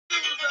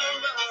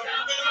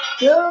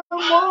Good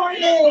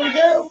morning.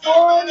 Good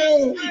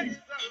morning.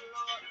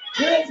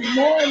 Good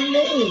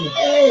morning.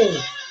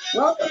 Hey,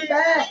 welcome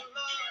back.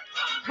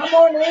 Come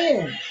on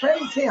in.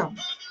 Praise him.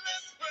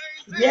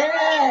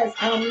 Yes,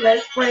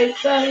 let's praise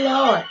the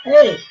Lord.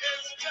 Hey,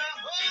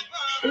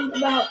 think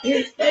about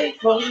his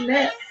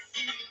faithfulness.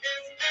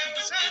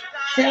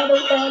 Tell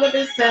the world of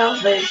his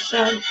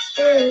salvation.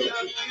 Hey,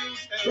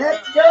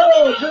 let's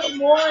go. Good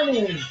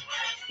morning.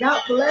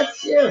 God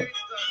bless you.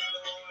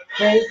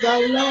 Praise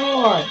the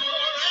Lord.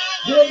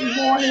 Good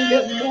morning.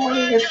 Good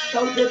morning. It's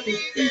so good to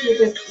see you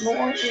this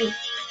morning.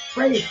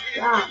 Praise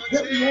God.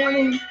 Good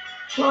morning,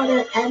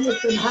 Claudette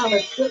Anderson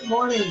Hollis. Good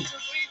morning.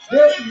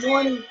 Good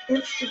morning,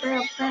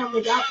 Instagram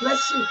family. God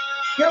bless you.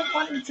 Good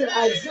morning to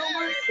our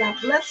Zoomers. God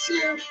bless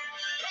you.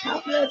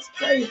 God bless.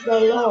 Praise the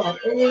Lord.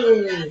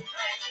 Hey,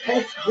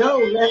 let's go.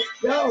 Let's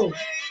go.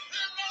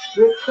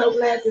 We're so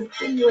glad to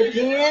see you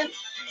again.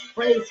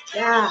 Praise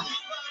God.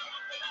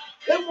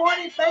 Good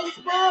morning,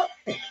 Facebook.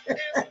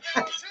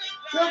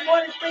 Good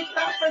morning, free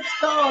conference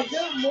call.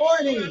 Good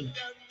morning.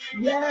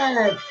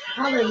 Yes.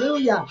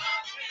 Hallelujah.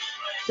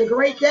 It's a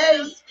great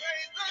day.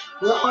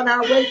 We're on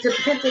our way to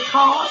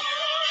Pentecost.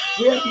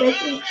 We're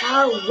making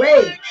our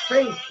way.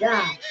 Praise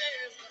God.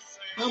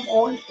 Come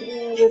on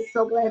in. We're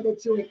so glad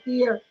that you're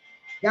here.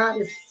 God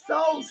is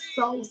so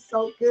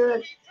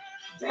good.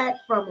 Back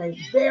from a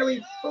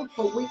very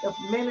fruitful week of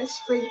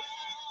ministry.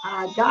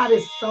 God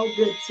is so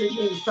good to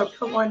me. So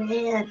come on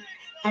in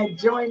and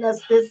join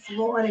us this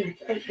morning.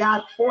 Thank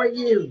God for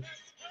you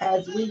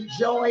as we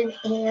join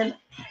in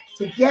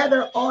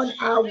together on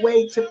our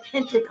way to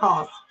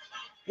Pentecost.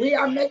 We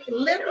are making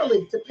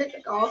literally to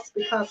Pentecost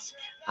because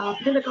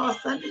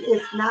Pentecost Sunday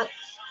is not,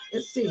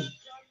 let's see,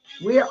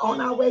 we're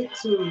on our way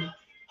to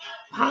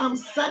Palm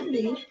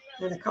Sunday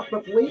in a couple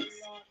of weeks.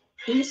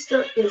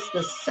 Easter is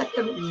the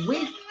second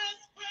week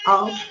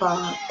of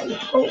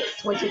April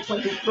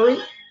 2023.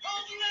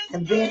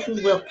 And then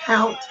we'll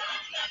count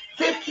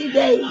 50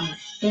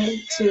 days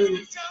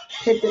into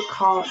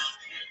Pentecost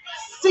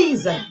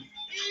season.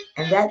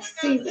 And that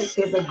season is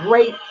a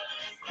great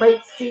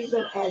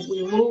season as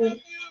we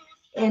move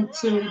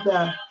into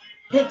the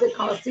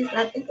Pentecost season.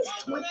 I think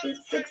it's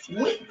 26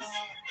 weeks.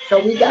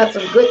 So we got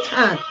some good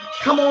time.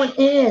 Come on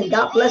in.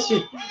 God bless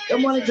you.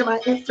 Good morning to my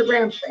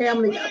Instagram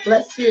family. God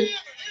bless you.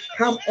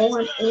 Come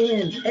on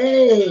in.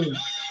 Hey.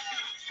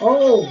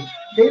 Oh,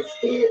 this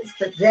is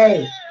the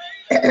day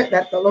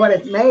that the Lord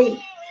has made.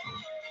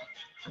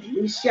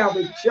 We shall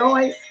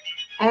rejoice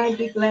and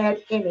be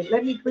glad in it.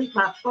 Let me greet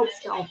my folks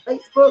here on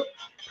Facebook.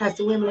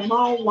 Pastor William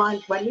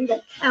Lamont,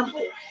 Juanita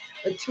Campbell,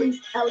 Latrice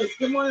Ellis.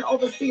 Good morning,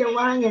 Overseer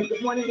Ryan.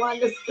 Good morning,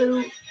 Wanda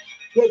Sue.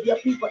 Get your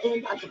people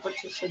in. Dr.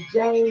 Patricia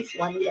James,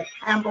 Juanita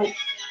Campbell,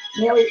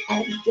 Mary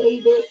Ann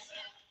Davis,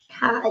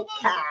 Kai.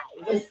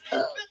 What's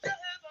up?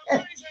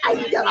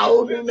 I got an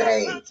older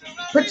name.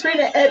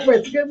 Patrina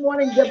Edwards. Good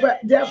morning, Deborah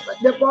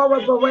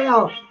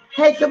Burrell.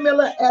 Hey,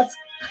 Camilla S.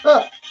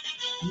 Cook.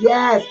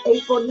 Yes,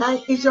 April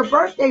 9th is your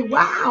birthday.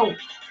 Wow.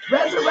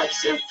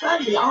 Resurrection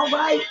Sunday. All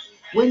right.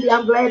 Wendy,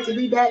 I'm glad to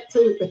be back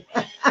too.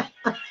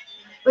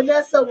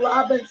 Vanessa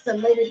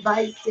Robinson, Lady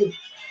Vicey.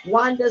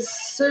 Wanda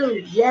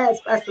Sue.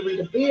 Yes, Pastor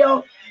Rita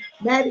Bill.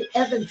 Maddie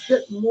Evans,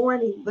 good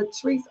morning.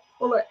 Latrice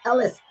Fuller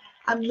Ellis,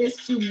 I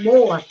missed you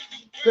more.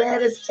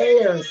 Gladys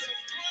Ayers.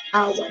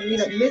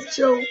 Juanita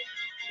Mitchell.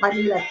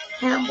 Juanita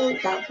Campbell,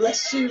 God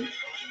bless you.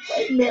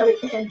 Hey, Mary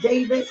Ann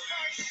Davis.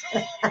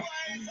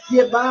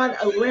 Yvonne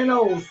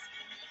Reynolds.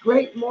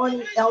 Great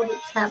morning, Elder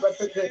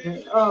Tabitha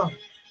Goodman. Oh,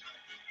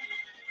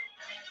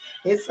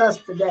 it's us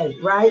today,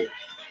 right?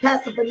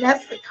 Pastor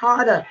Vanessa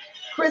Carter.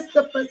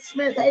 Christopher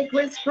Smith. Hey,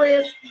 Chris.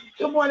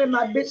 Good morning,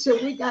 my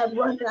bishop. We got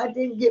running. I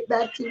didn't get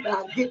back to you, but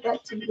I'll get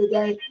back to you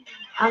today.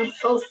 I'm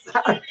so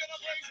sorry. I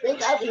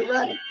think I'll be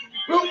running.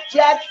 Ruth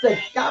Jackson.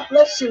 God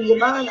bless you.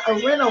 Yvonne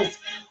Reynolds.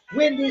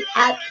 Wendy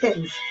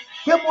Atkins.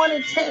 Good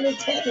morning, Tanny.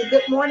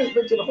 Good morning,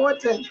 Bridget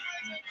Horton.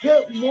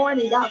 Good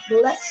morning. God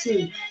bless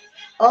you.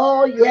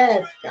 Oh,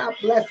 yes. God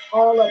bless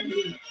all of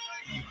you.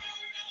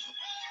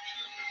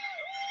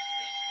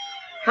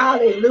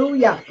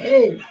 Hallelujah.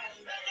 Hey,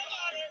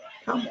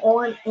 come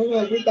on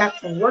in. We got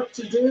some work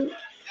to do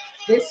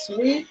this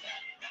week.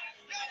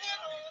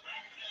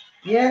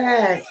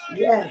 Yes.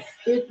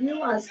 If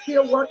you are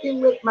still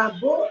working with my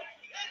book,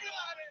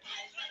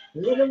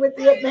 Living with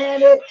the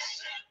Advantage.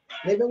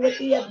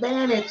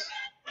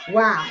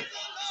 Wow.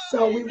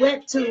 So we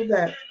went to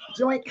the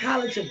Joint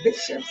College of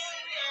Bishops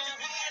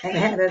and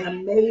had an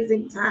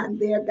amazing time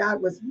there.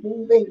 God was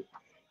moving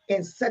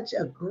in such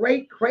a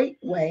great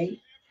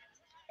way.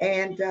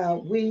 And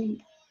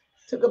we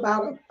took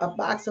about a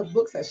box of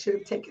books. I should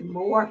have taken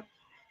more.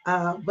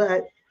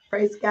 But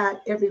praise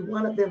God, every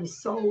one of them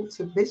sold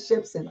to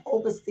bishops and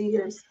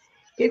overseers.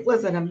 It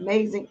was an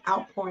amazing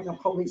outpouring of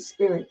Holy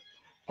Spirit.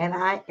 And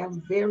I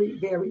am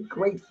very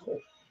grateful.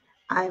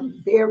 I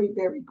am very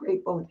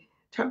grateful in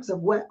terms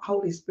of what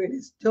Holy Spirit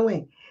is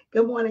doing.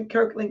 Good morning,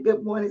 Kirkland.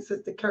 Good morning,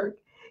 Sister Kirk.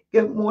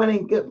 Good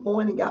morning.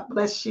 God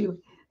bless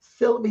you.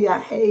 Sylvia,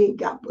 hey,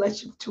 God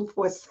bless you.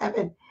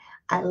 247.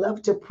 I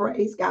love to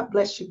praise. God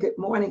bless you. Good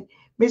morning.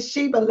 Miss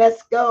Sheba,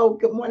 let's go.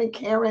 Good morning,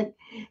 Karen.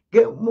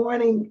 Good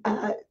morning.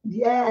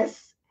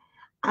 Yes,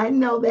 I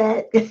know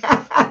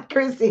that.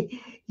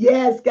 Chrissy,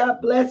 yes, God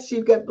bless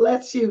you. God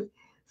bless you.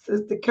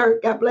 Sister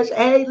Kirk, God bless you.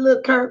 Hey,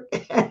 look, Kirk.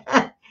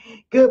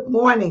 Good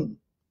morning.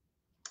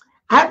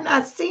 I've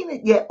not seen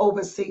it yet,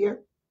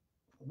 Overseer.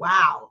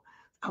 Wow.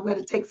 I'm going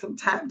to take some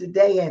time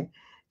today and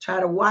try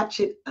to watch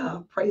it.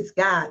 Praise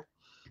God.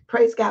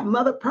 Praise God.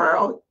 Mother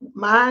Pearl,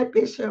 my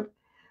bishop,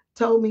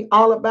 told me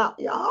all about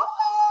y'all.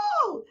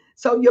 Oh,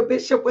 so your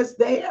bishop was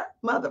there,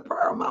 Mother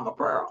Pearl, Mama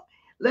Pearl.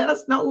 Let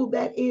us know who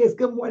that is.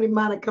 Good morning,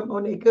 Monica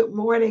Monet. Good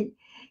morning.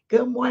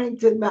 Good morning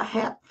to my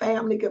HAP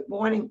family. Good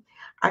morning,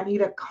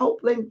 Arnita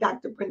Copeland,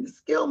 Dr. Brenda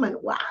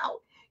Skillman. Wow,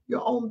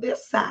 you're on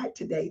this side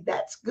today.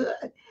 That's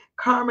good.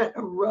 Carmen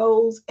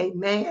Rose,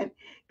 amen.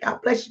 God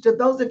bless you. To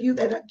those of you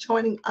that are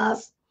joining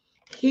us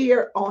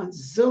here on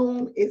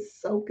Zoom,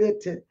 it's so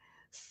good to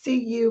see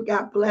you.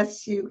 God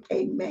bless you.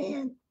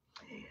 Amen.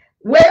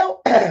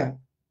 Well,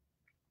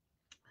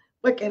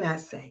 what can I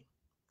say?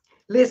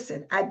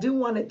 Listen, I do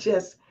want to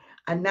just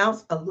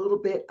announce a little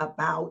bit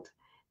about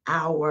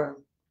our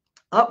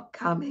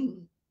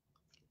upcoming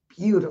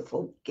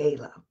beautiful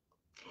gala.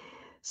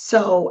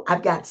 So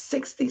I've got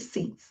 60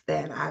 seats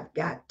that I've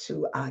got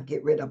to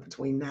get rid of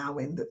between now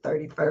and the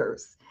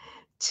 31st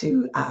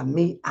to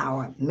meet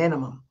our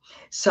minimum.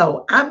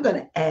 So I'm going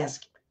to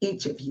ask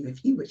each of you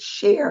if you would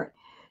share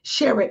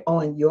it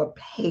on your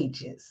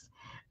pages.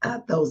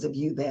 Those of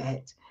you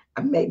that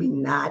are maybe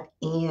not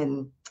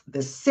in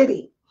the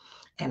city,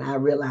 and I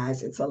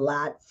realize it's a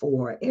lot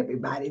for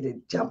everybody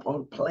to jump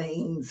on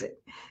planes and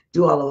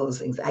do all of those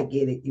things. I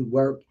get it, you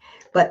work.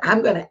 But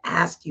I'm going to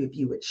ask you if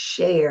you would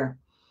share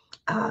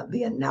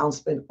the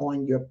announcement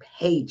on your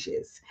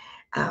pages.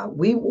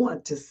 We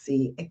want to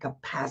see a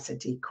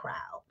capacity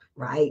crowd,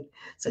 right?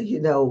 So,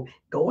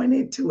 going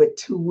into it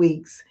 2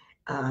 weeks,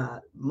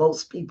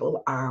 most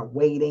people are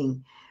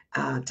waiting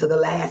to the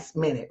last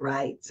minute,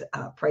 right?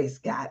 Praise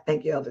God.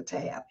 Thank you, Elder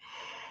Tab.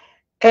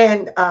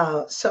 And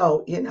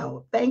so,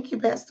 thank you,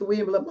 Pastor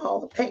William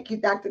Lamont. Thank you,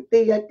 Dr.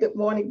 Thea. Good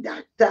morning,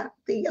 Dr.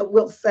 Thea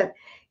Wilson.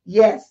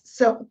 Yes.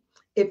 So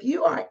if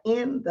you are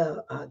in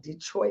the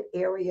Detroit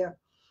area,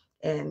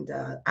 and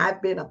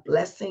I've been a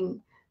blessing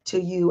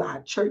to you,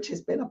 our church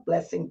has been a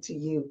blessing to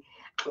you,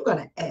 I'm going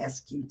to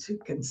ask you to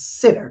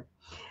consider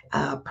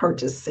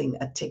purchasing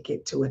a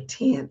ticket to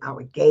attend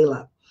our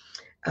gala.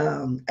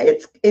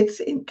 It's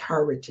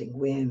encouraging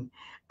when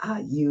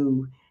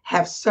you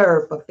have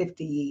served for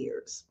 50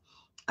 years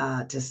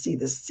to see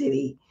the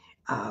city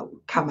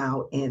come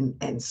out.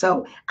 And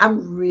so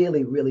I'm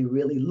really, really,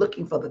 really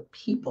looking for the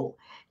people,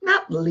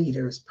 not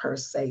leaders per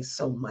se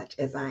so much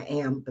as I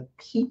am the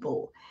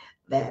people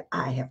that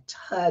I have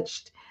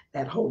touched,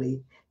 that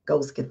Holy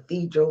Ghost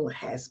Cathedral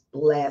has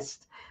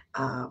blessed.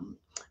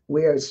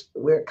 We're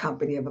a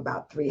company of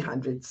about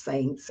 300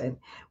 saints, and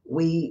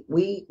we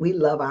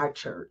love our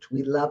church.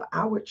 We love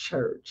our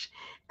church.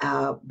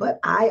 But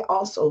I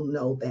also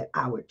know that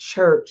our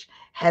church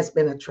has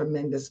been a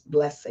tremendous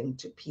blessing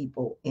to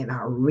people in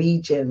our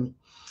region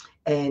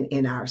and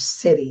in our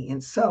city.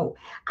 And so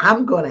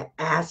I'm going to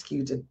ask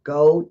you to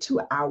go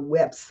to our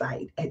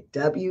website at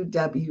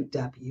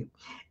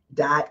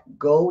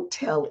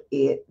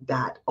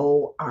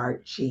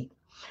www.gotellit.org.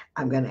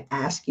 I'm going to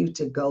ask you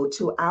to go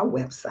to our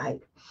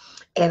website.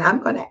 And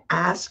I'm going to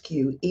ask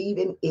you,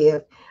 even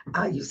if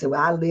you say,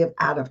 well, I live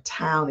out of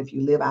town. If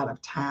you live out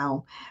of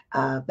town,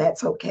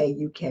 that's okay.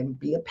 You can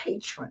be a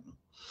patron.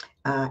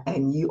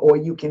 Or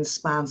you can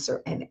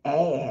sponsor an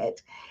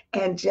ad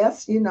and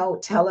just,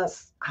 tell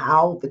us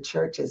how the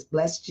church has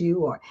blessed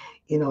you, or,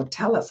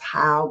 tell us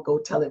how Go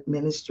Tell It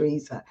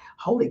Ministries,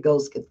 Holy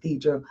Ghost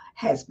Cathedral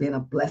has been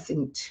a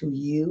blessing to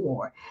you.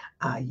 Or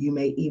you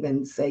may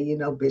even say,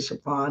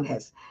 Bishop Vaughn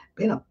has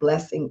been a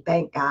blessing.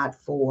 Thank God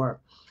for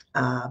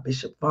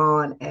Bishop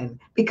Vaughn. And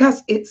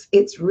because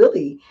it's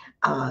really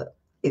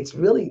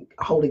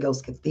Holy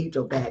Ghost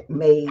Cathedral that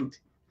made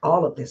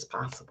all of this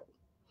possible.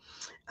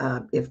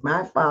 If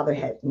my father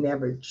had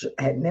never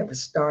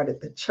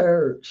started the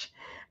church,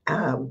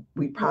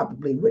 we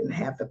probably wouldn't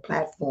have the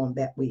platform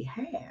that we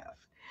have.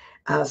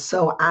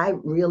 So I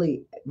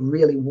really,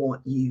 really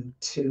want you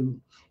to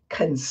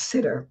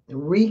reconsider,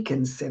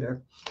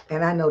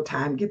 and I know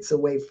time gets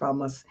away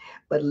from us,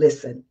 but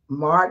listen,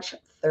 March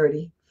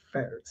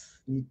 31st,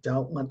 you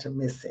don't want to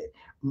miss it.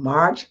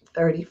 March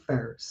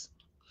 31st,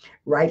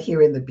 right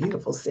here in the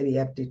beautiful city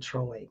of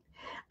Detroit.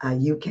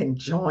 You can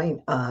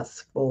join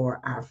us for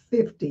our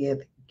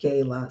 50th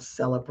gala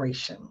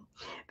celebration.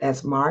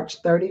 That's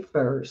March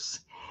 31st,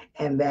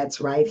 and that's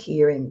right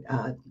here in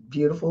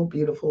beautiful,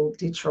 beautiful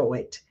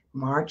Detroit,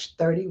 March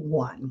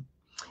 31.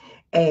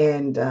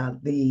 And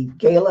the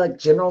gala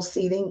general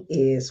seating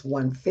is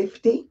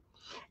 150,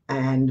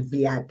 and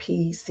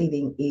VIP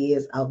seating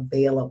is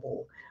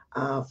available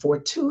for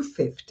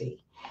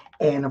 250.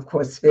 And of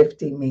course,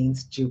 50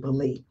 means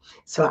Jubilee.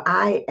 So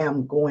I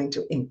am going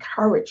to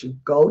encourage you,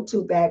 go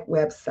to that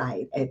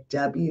website at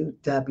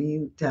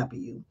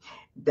www.gotellit.org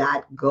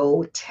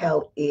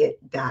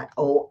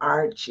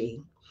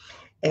www.gotellit.org.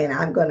 And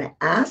I'm going to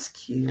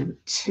ask you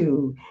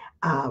to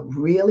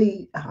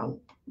really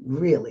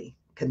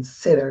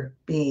consider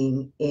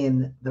being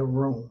in the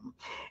room.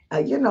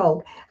 You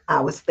know,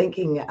 I was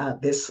thinking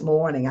this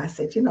morning, I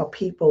said, you know,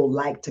 people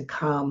like to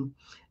come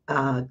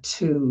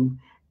to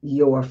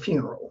your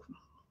funeral,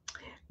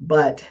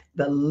 but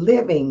the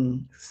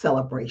living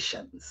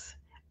celebrations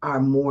are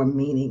more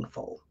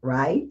meaningful,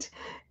 right?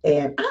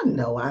 And I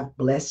know I've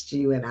blessed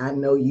you, and I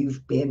know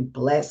you've been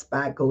blessed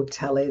by Go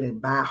Tell It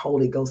and by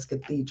Holy Ghost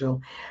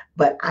Cathedral,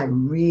 but I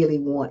really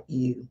want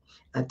you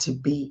to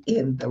be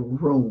in the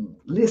room.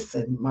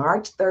 Listen,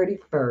 March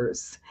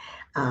 31st,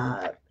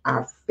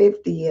 our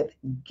 50th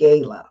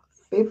gala,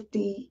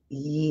 50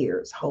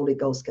 years, Holy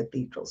Ghost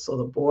Cathedral. So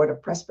the Board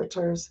of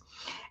Presbyters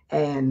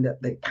and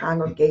the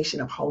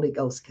Congregation of Holy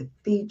Ghost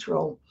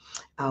Cathedral,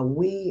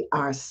 we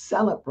are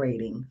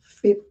celebrating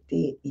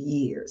 50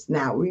 years.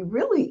 Now, we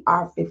really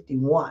are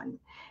 51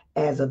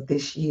 as of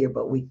this year,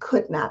 but we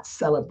could not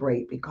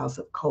celebrate because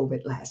of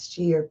COVID last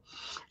year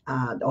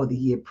or the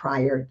year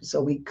prior.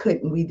 So we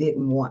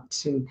didn't want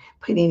to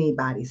put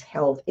anybody's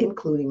health,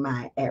 including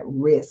mine, at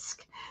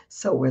risk.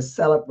 So we're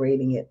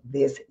celebrating it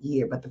this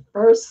year. But the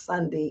first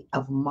Sunday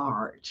of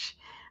March,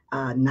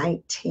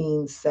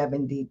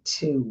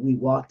 1972, we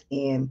walked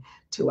in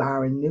to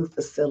our new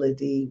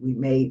facility. We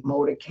made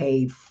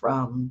motorcade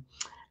from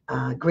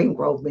Green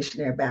Grove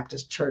Missionary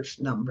Baptist Church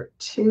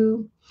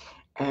 #2,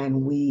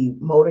 and we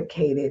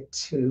motorcaded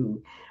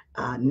to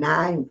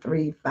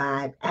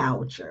 935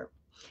 Alger.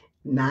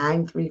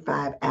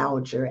 935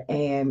 Alger,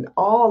 and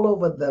all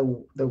over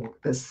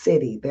the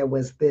city there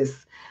was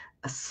this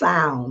a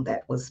sound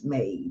that was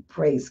made.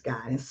 Praise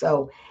God. And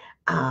so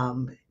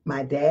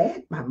my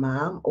dad, my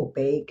mom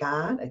obeyed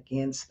God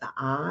against the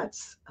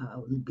odds,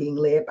 being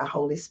led by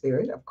Holy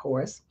Spirit, of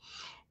course,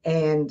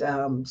 and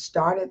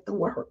started the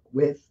work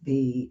with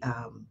the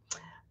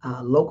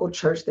local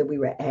church that we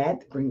were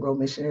at, Green Grove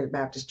Missionary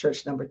Baptist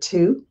Church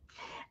 #2.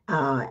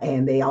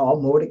 And they all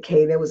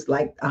motorcaded. It was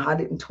like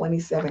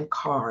 127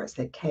 cars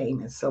that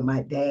came. And so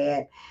my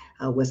dad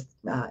was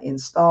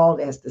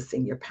installed as the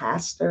senior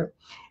pastor,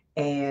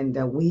 and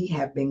we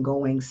have been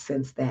going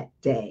since that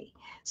day.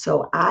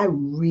 So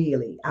I'm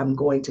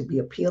going to be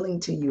appealing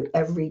to you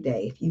every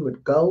day. If you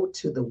would go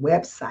to the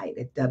website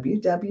at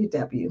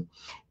www,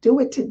 do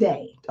it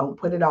today. Don't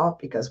put it off,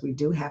 because we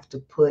do have to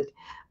put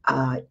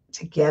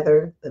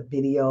together the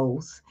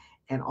videos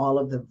and all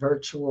of the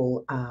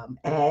virtual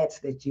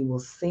ads that you will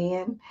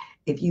send.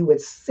 If you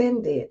would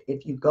send it,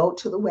 if you go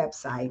to the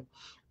website,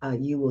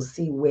 you will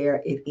see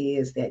where it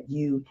is that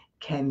you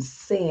can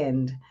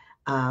send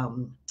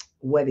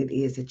what it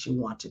is that you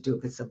want to do.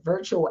 If it's a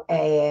virtual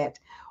ad,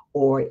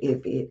 or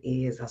if it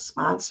is a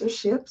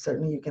sponsorship,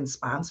 certainly you can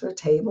sponsor a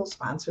table,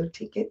 sponsor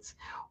tickets,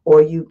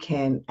 or you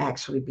can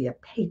actually be a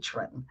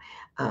patron.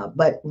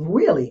 But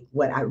really,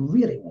 what I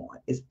really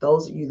want is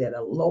those of you that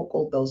are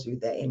local, those of you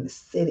that are in the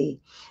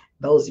city,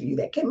 those of you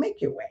that can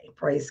make your way,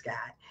 praise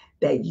God,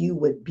 that you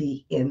would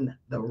be in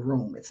the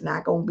room. It's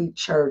not going to be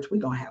church. We're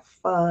going to have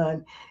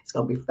fun. It's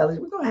going to be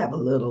fellowship. We're going to have a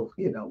little,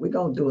 we're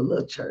going to do a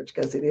little church,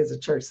 because it is a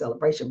church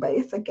celebration, but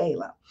it's a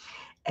gala.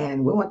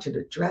 And we want you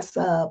to dress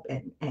up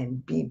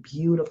and be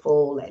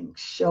beautiful and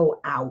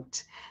show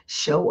out,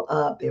 show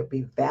up. There'll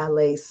be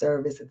valet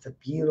service. It's a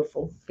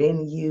beautiful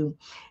venue.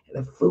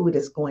 The food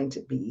is going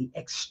to be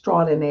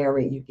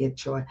extraordinary. You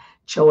get your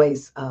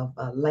choice of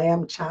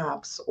lamb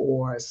chops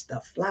or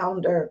stuffed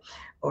flounder,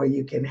 or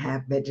you can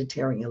have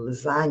vegetarian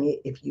lasagna.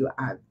 If you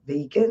are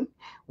vegan,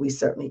 we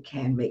certainly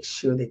can make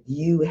sure that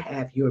you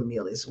have your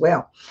meal as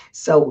well.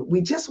 So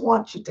we just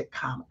want you to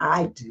come.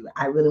 I do.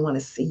 I really want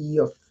to see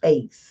your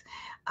face.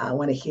 I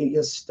want to hear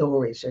your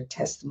stories, your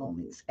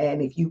testimonies.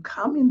 And if you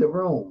come in the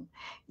room,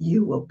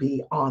 you will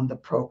be on the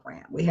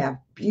program. We have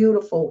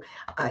beautiful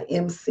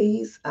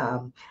MCs.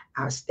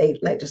 Our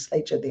state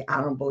legislature, the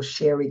Honorable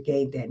Sherry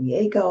Gay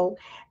Daniego,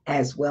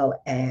 as well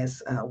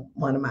as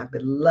one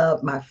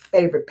of my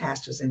favorite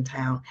pastors in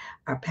town,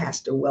 our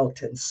Pastor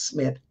Welton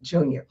Smith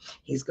Jr.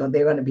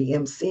 They're going to be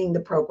emceeing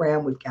the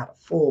program. We've got a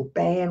full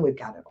band. We've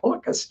got an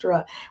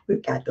orchestra.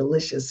 We've got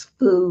delicious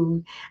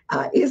food.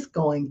 It's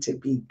going to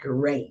be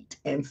great.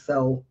 And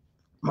so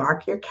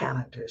mark your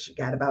calendars. You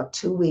got about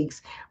 2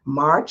 weeks,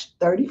 March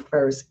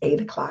 31st,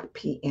 8:00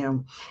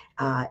 p.m.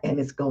 And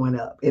it's going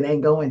up. It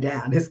ain't going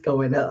down. It's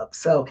going up.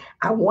 So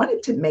I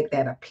wanted to make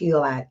that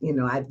appeal. I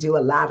do a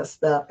lot of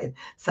stuff, and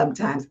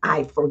sometimes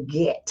I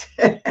forget.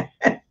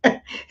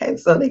 And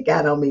so they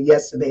got on me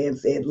yesterday and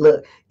said,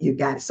 look, you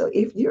got it. So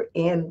if you're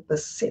in the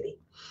city,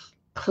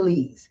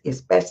 please,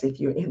 especially if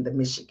you're in the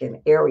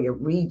Michigan area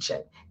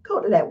region,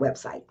 go to that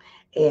website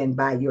and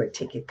buy your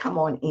ticket. Come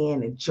on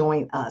in and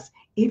join us.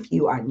 If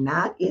you are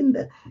not in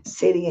the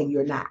city and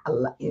you're not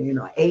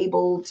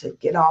able to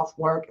get off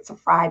work, it's a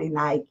Friday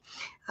night.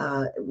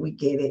 We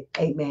get it.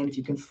 Amen. If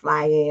you can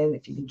fly in,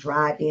 if you can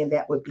drive in,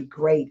 that would be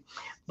great.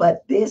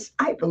 But this,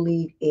 I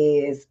believe,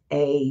 is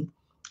a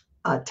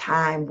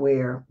time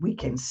where we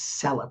can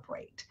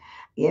celebrate.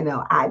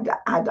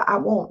 I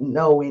won't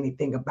know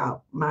anything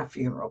about my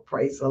funeral.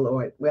 Praise the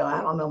Lord. Well,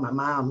 I don't know. My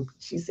mom,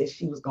 she said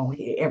she was going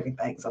to hear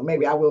everything. So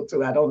maybe I will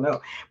too. I don't know.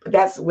 But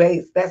that's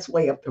way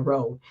up the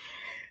road.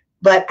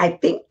 But I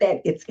think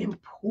that it's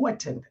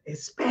important,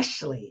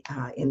 especially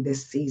in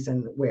this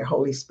season where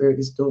Holy Spirit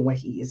is doing what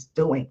he is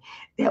doing,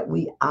 that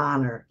we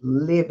honor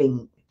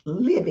living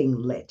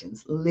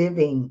legends,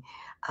 living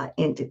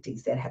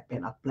entities that have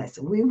been a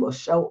blessing. We will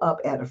show up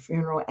at a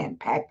funeral and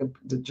pack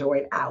the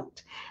joy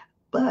out.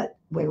 But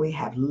when we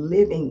have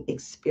living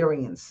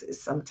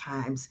experiences,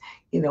 sometimes,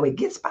 it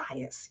gets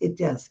biased. It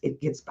does.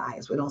 It gets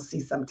biased. We don't see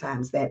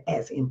sometimes that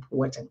as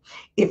important.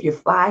 If you're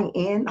flying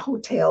in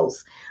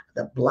hotels,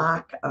 the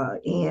block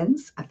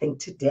ends, I think,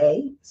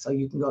 today. So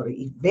you can go to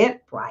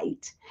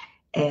Eventbrite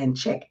and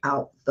check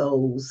out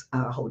those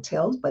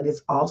hotels, but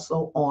it's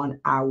also on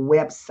our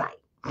website.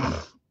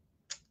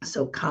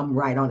 So come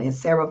right on in.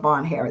 Sarah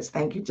Vaughn Harris,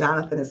 thank you.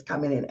 Jonathan is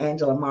coming in.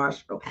 Angela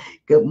Marshall,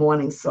 good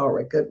morning.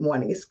 Sora, good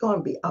morning. It's going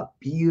to be a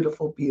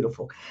beautiful,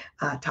 beautiful.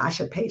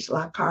 Tasha Page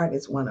Lockhart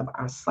is one of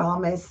our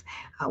psalmists.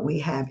 We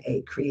have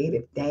a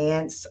creative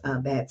dance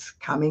that's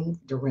coming,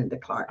 Dorinda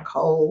Clark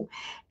Cole.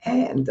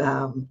 And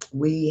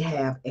we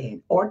have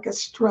an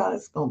orchestra.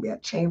 It's going to be a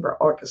chamber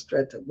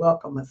orchestra to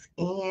welcome us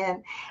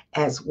in,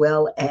 as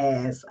well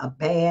as a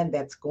band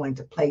that's going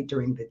to play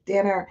during the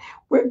dinner.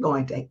 We're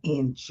going to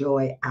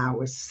enjoy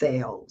ourselves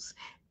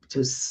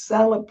to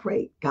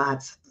celebrate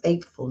God's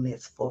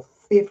faithfulness for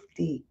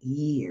 50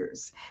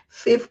 years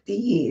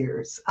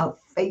of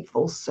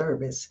faithful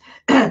service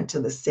to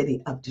the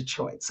city of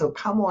Detroit. So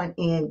come on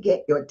in,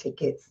 get your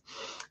tickets.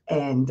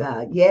 And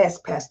yes,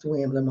 Pastor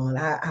William Lamont,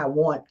 I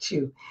want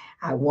you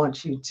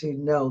to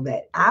know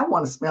that I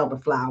want to smell the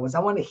flowers.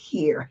 I want to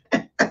hear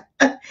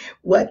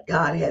what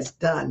God has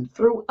done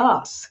through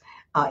us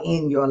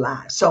in your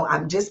lives. So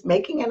I'm just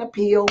making an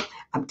appeal.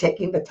 I'm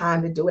taking the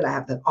time to do it. I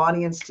have the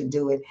audience to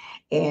do it.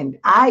 And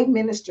I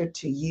minister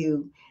to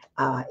you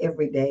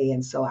every day.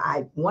 And so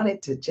I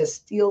wanted to just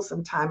steal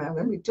some time. I'm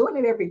going to be doing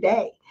it every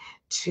day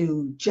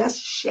to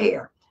just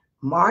share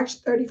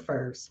March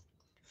 31st.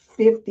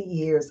 50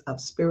 years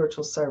of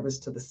spiritual service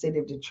to the city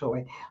of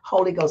Detroit,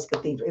 Holy Ghost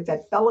Cathedral. It's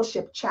at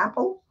Fellowship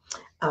Chapel.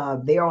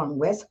 They're on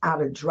West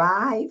Outer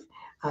Drive.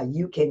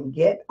 You can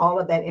get all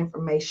of that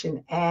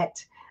information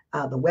at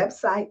the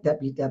website,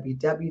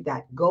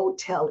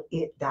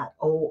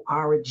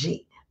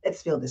 www.gotellit.org.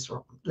 Let's fill this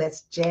room.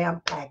 Let's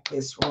jam pack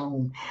this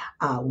room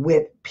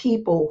with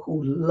people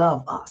who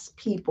love us,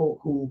 people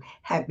who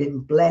have been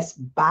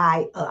blessed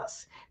by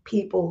us,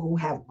 people who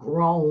have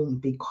grown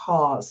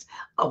because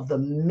of the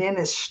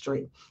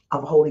ministry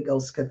of Holy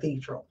Ghost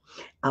Cathedral,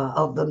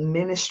 of the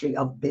ministry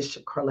of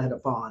Bishop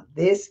Corletta Vaughn.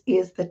 This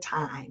is the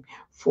time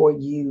for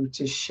you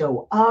to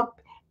show up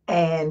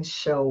and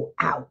show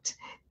out.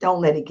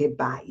 Don't let it get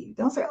by you.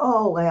 Don't say,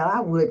 oh, well,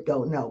 I would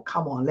go. No,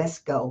 come on, let's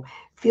go.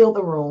 Fill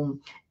the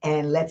room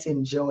and let's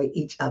enjoy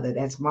each other.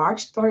 That's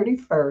March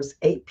 31st,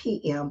 8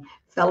 p.m.,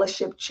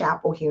 Fellowship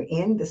Chapel here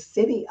in the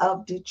city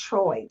of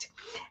Detroit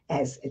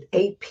as at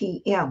 8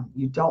 p.m.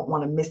 You don't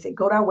want to miss it.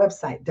 Go to our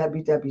website,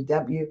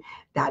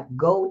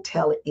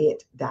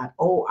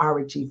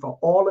 www.gotellit.org for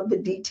all of the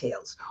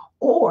details.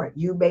 Or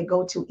you may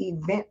go to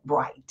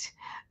Eventbrite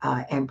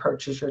and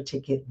purchase your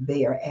ticket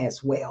there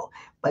as well.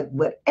 But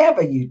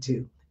whatever you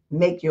do,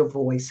 make your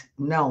voice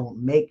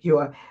known, make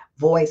your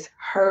voice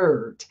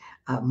heard.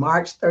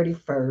 March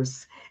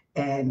 31st.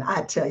 And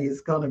I tell you,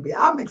 it's going to be,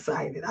 I'm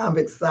excited.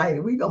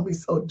 We're going to be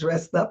so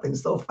dressed up and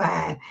so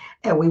fine.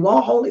 And we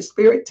want Holy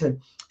Spirit to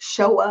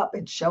show up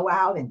and show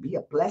out and be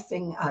a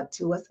blessing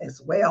to us as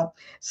well.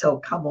 So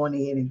come on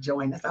in and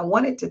join us. I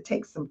wanted to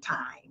take some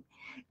time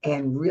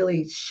and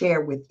really share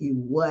with you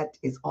what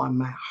is on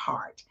my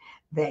heart,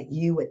 that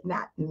you would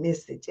not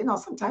miss it.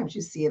 Sometimes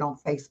you see it on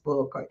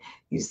Facebook or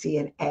you see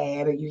an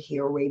ad or you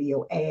hear a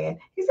radio ad.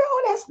 You say,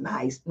 oh, that's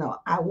nice. No,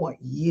 I want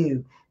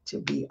you to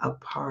be a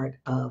part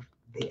of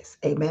this.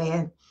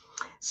 Amen.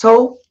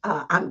 So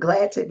I'm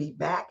glad to be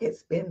back.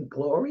 It's been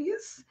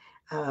glorious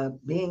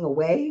being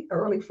away,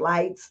 early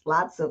flights,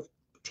 lots of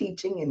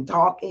teaching and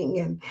talking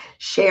and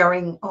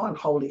sharing on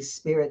Holy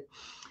Spirit.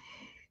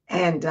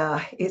 And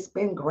it's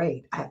been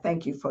great. I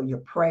thank you for your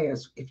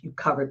prayers if you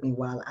covered me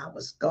while I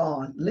was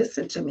gone.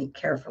 Listen to me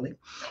carefully.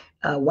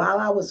 While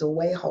I was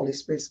away, Holy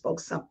Spirit spoke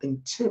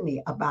something to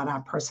me about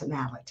our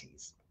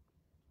personalities,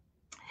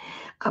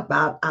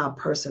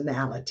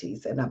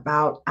 and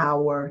about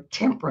our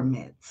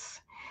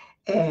temperaments,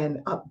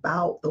 and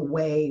about the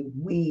way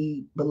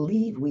we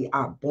believe we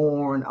are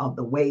born, or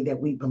the way that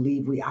we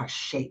believe we are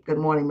shaped. Good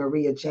morning,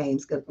 Maria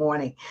James. Good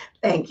morning.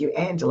 Thank you,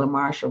 Angela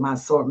Marshall, my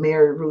sword.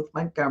 Mary Ruth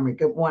Montgomery.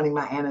 Good morning,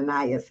 my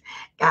Ananias.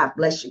 God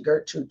bless you,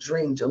 Gertrude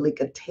Dream.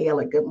 Jolika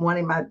Taylor. Good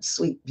morning, my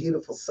sweet,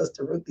 beautiful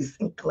sister, Ruthie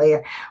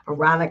Sinclair.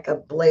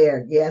 Veronica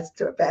Blair. Yes,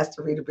 to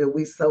Pastor Rita Bill.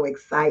 We're so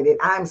excited.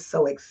 I'm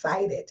so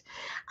excited.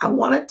 I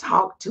want to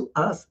talk to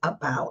us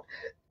about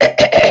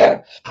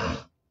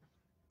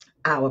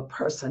our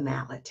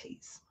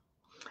personalities.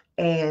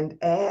 And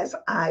as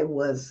I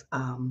was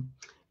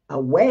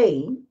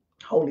away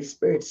Holy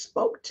Spirit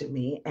spoke to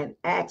me and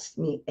asked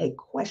me a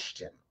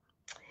question.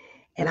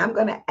 And I'm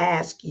going to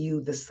ask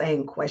you the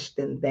same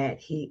question that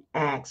he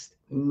asked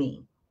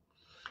me.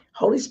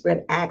 Holy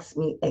Spirit asked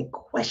me a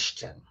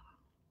question.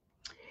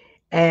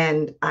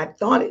 And I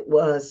thought it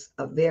was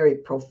a very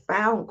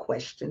profound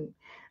question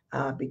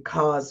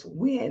because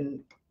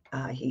when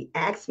he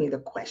asked me the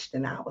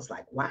question, I was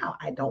like, wow,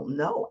 I don't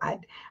know. I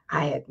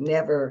had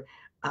never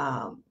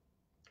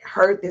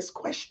heard this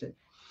question.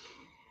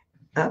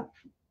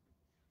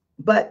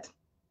 But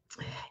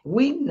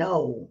we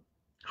know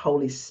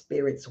Holy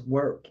Spirit's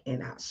work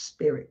in our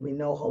spirit. We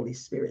know Holy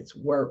Spirit's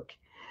work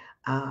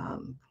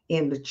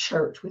in the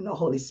church. We know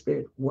Holy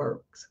Spirit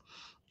works.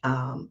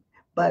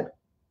 But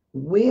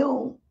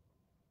will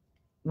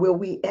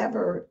we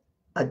ever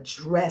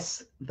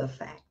address the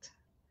fact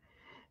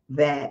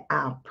that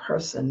our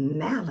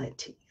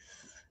personalities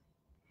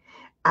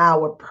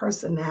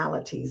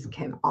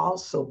can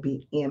also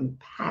be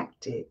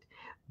impacted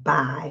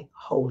by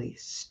Holy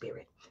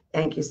Spirit?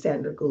 Thank you,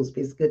 Sandra Goolsby.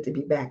 It's good to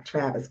be back.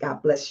 Travis,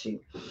 God bless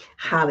you.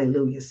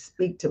 Hallelujah.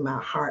 Speak to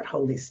my heart,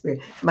 Holy Spirit.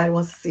 Somebody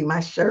wants to see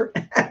my shirt?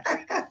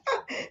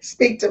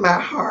 Speak to my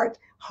heart,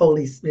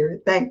 Holy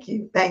Spirit. Thank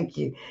you. Thank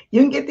you.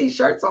 You can get these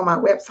shirts on my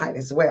website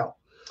as well.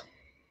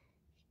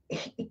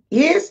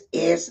 Is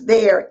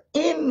there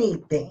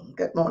anything?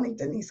 Good morning,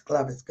 Denise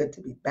Glover. It's good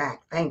to be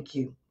back. Thank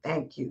you.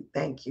 Thank you.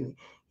 Thank you.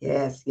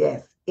 Yes,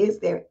 yes. Is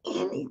there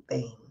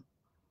anything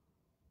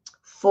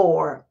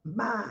for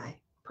my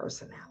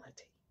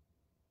personality?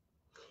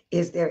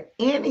 Is there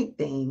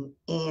anything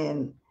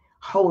in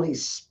Holy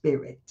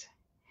Spirit,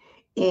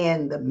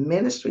 in the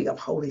ministry of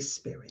Holy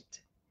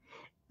Spirit,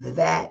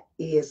 that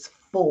is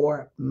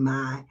for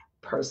my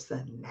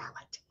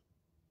personality?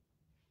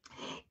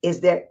 Is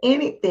there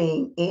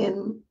anything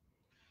in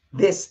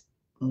this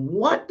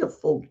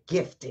wonderful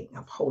gifting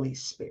of Holy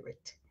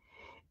Spirit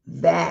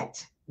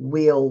that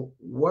will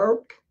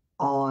work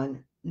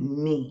on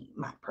me,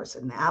 my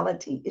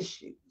personality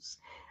issues,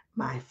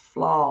 my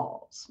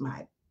flaws,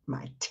 my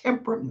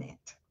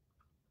temperament?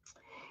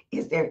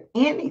 Is there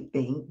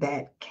anything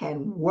that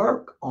can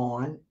work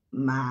on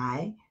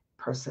my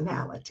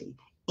personality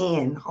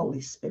in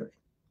Holy Spirit?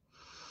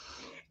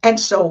 And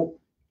so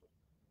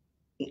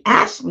he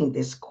asked me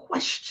this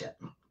question.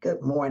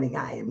 Good morning.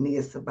 I am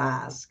Nia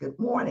Sabaz. Good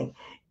morning.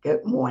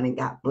 Good morning.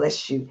 God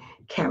bless you,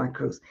 Karen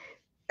Cruz.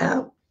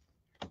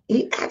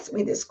 He asked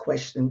me this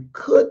question: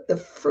 could the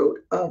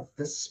fruit of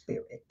the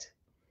Spirit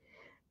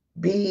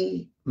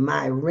be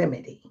my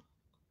remedy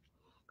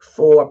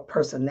for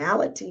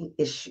personality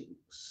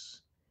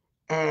issues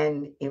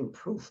and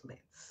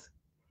improvements?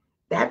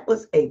 That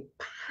was a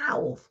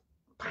powerful,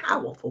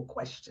 powerful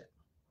question.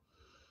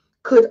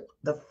 Could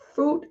the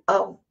fruit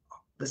of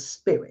the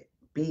Spirit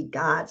be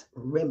God's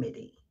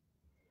remedy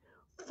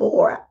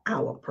for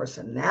our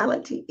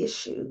personality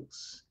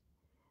issues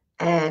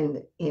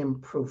and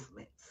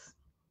improvements?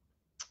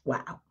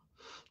 Wow.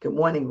 Good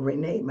morning,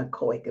 Renee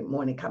McCoy. Good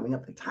morning, coming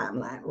up the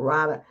timeline.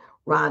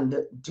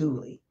 Rhonda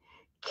Dooley.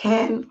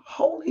 Can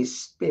Holy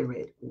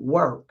Spirit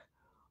work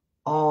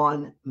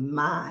on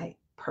my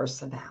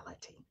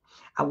personality?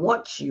 I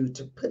want you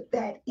to put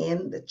that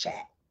in the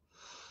chat,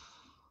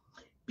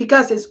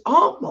 because it's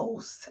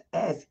almost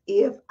as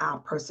if our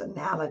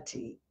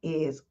personality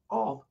is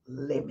off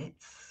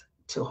limits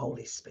to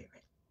Holy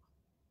Spirit.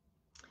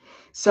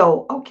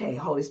 So, okay,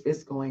 Holy Spirit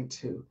is going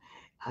to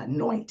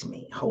anoint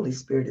me. Holy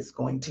Spirit is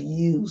going to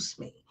use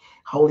me.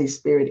 Holy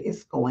Spirit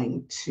is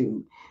going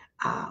to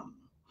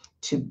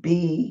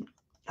be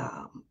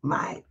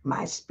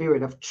my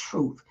spirit of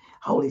truth.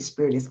 Holy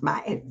Spirit is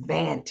my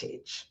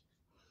advantage.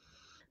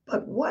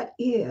 But what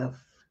if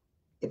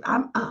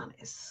I'm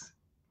honest,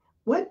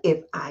 what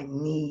if I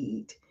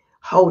need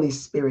Holy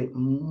Spirit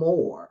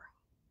more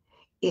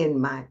in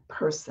my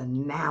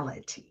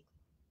personality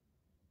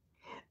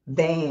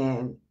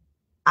than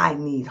I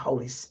need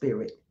Holy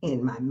Spirit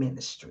in my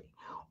ministry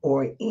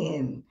or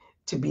in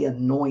to be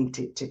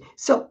anointed to?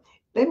 So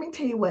let me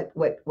tell you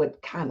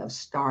what kind of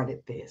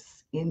started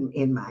this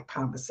in my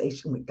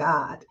conversation with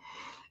God.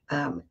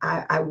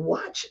 I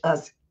watch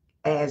us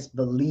as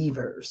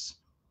believers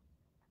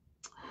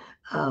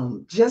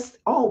just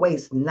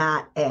always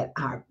not at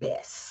our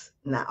best,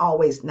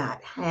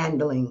 not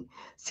handling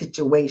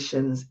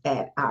situations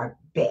at our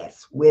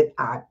best, with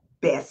our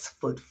best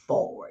foot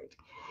forward.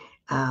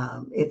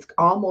 It's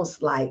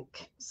almost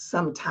like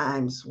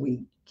sometimes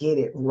we get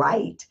it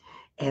right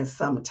and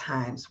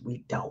sometimes we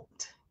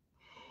don't.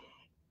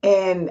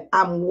 And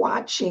I'm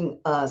watching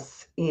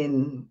us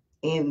in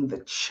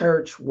the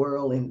church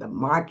world, in the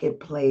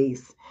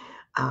marketplace,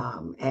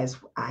 as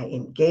I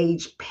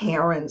engage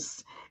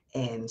parents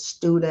and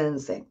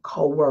students and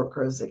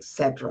coworkers,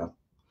 etc.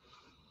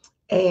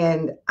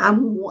 And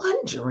I'm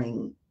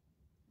wondering,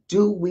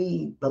 do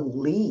we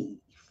believe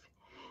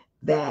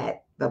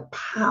that the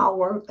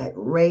power that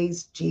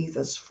raised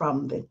Jesus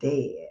from the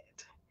dead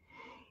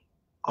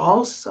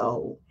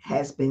also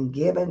has been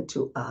given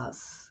to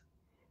us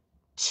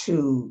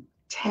to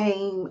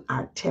tame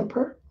our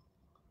temper,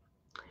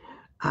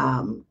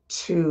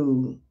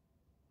 to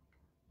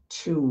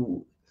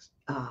to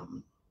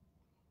um,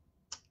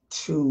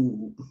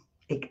 to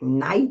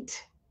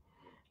ignite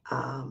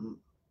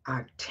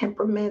our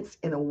temperaments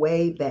in a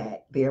way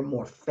that they're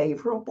more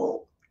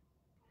favorable?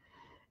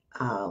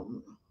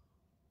 Um,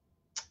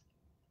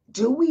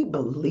 do we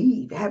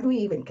believe? Have we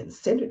even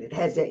considered it?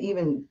 Has there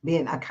even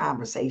been a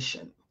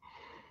conversation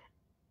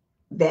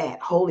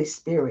that Holy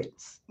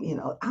Spirit's,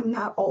 I'm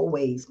not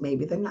always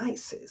maybe the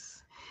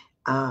nicest.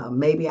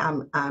 Maybe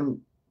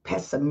I'm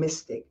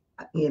pessimistic.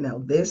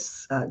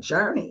 This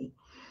journey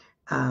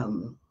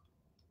um,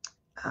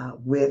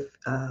 with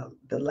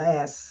the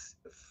last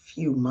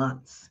few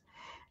months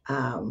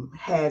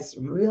has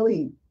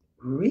really,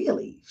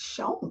 really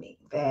shown me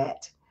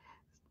that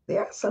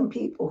there are some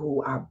people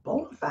who are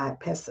bona fide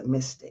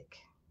pessimistic.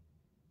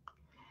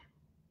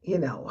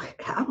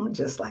 I'm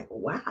just like,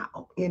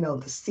 wow,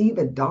 to see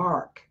the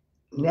dark,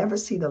 never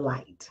see the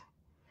light.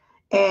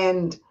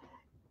 And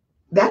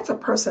that's a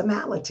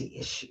personality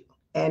issue.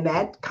 And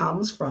that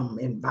comes from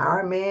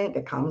environment,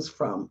 it comes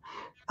from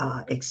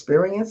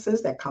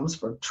experiences, that comes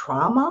from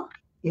trauma.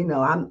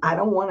 I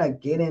don't want to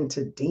get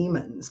into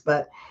demons,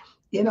 but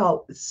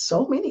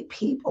so many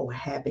people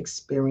have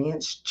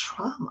experienced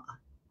trauma.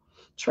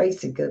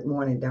 Tracy, good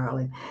morning,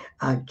 darling.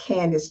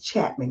 Candace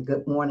Chapman,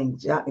 good morning.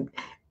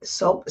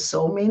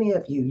 So many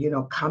of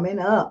you, coming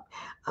up.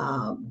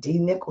 Dee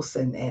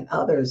Nicholson and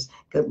others,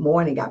 good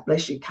morning. God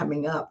bless you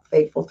coming up.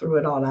 Faithful through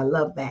it all. I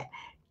love that.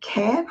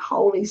 Can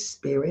Holy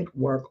Spirit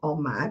work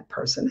on my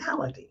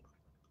personality?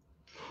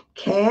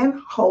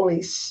 Can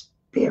Holy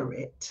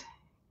Spirit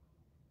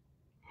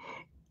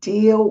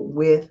deal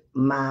with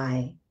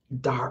my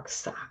dark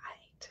side?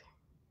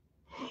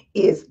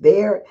 Is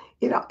there,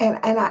 and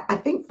I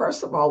think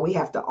first of all, we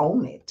have to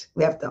own it.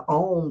 We have to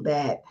own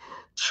that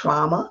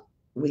trauma.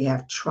 We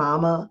have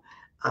trauma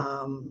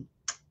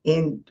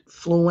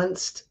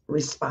influenced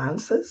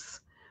responses,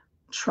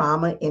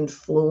 trauma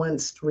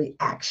influenced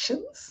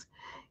reactions.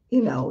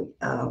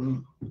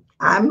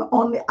 I'm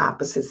on the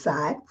opposite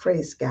side.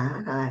 Praise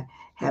God. I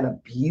had a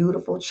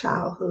beautiful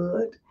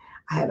childhood.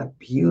 I had a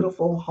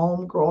beautiful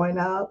home growing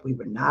up. We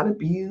were not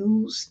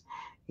abused.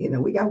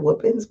 We got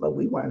whoopings, but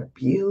we weren't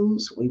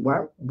abused. We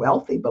weren't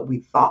wealthy, but we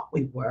thought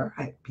we were.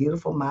 I had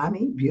beautiful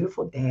mommy,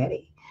 beautiful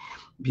daddy,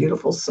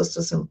 beautiful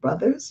sisters and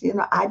brothers.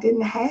 I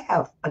didn't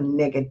have a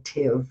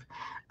negative,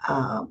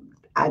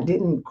 I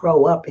didn't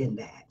grow up in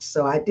that.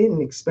 So I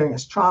didn't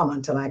experience trauma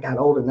until I got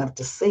old enough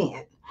to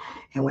sin.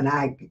 And when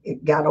I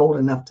got old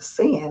enough to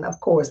sin, of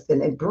course,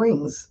 then it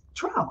brings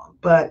trauma.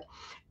 But,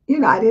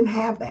 I didn't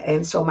have that.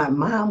 And so my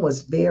mom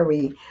was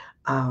very,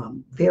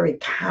 very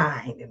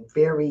kind and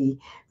very,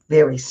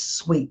 very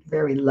sweet,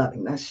 very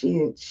loving. Now, she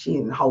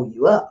didn't hold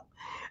you up,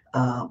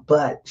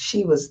 but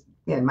she was,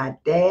 my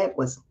dad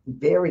was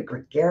very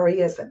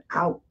gregarious and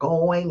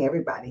outgoing,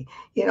 everybody,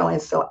 and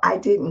so I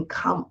didn't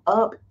come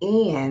up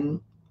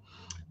in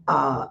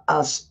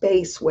a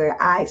space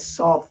where I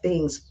saw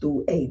things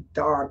through a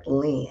dark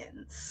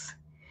lens.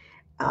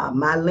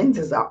 My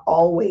lenses are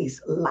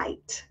always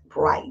light,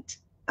 bright,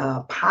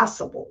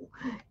 possible.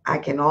 I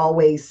can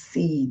always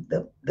see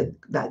the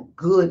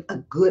good, a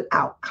good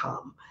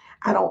outcome.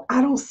 I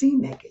don't see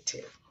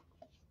negative.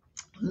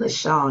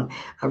 LaShawn,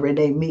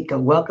 Renee Mika,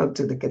 welcome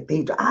to the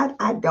cathedral.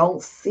 I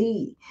don't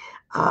see,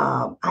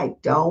 that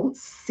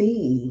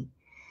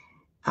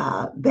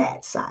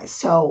side.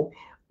 So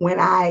when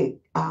I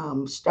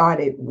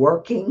started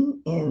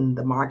working in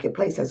the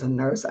marketplace as a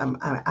nurse,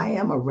 I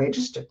am a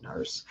registered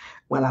nurse.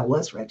 When I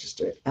was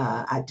registered,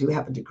 I do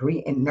have a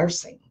degree in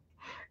nursing.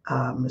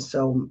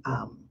 So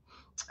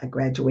I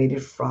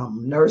graduated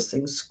from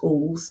nursing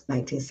schools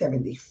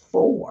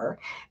 1974,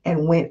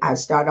 and I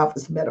started off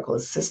as a medical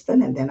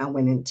assistant, and then I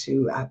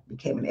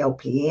became an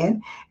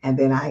LPN, and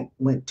then I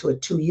went to a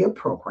 2-year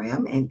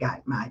program and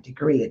got my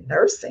degree in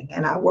nursing,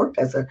 and I worked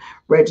as a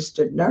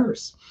registered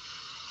nurse.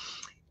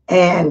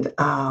 And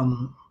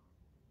I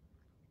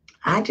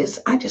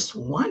just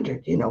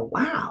wondered,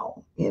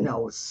 wow,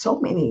 so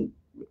many,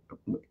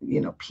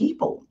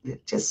 people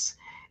that just,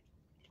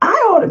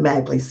 I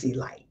automatically see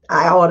light.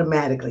 I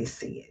automatically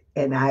see it.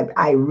 And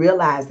I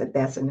realize that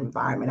that's an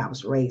environment I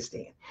was raised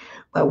in.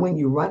 But when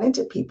you run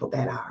into people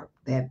that are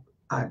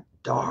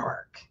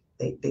dark,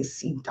 they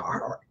see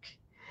dark.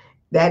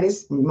 That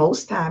is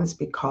most times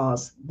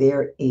because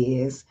there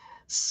is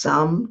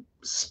some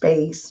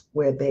space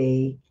where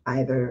they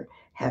either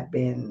have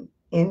been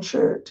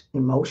injured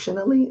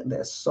emotionally,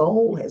 their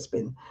soul has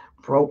been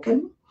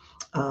broken,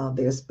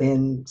 there's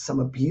been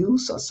some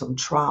abuse or some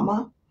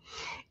trauma.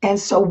 And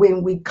so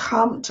when we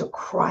come to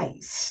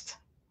Christ,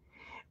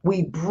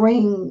 we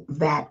bring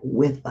that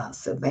with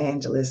us.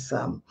 Evangelist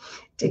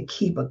to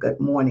keep a good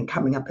morning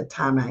coming up at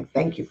time 9.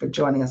 Thank you for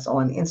joining us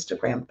on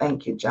Instagram.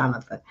 Thank you,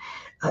 Jonathan.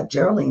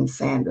 Geraldine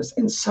Sanders.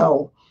 And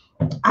so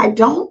I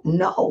don't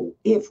know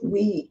if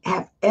we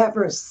have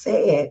ever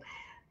said,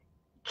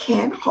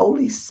 can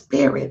Holy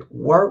Spirit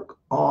work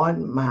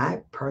on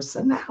my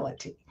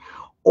personality?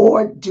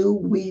 Or do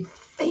we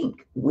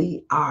think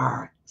we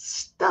are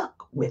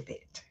stuck with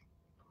it?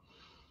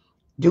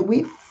 Do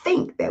we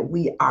think that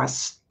we are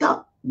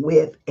stuck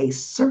with a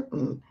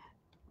certain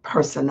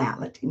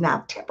personality.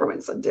 Now,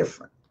 temperaments are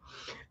different.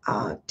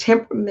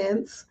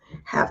 Temperaments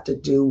have to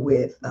do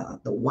with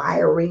the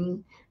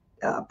wiring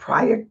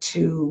prior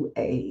to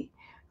a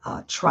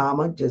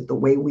trauma, just the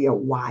way we are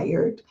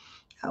wired.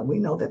 We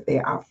know that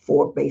there are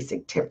 4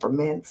 basic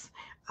temperaments.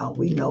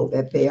 We know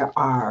that there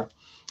are,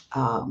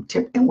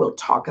 and we'll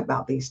talk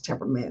about these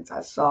temperaments.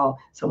 I saw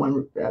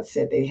someone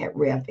said they had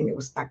read, I think it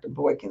was Dr.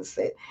 Boykin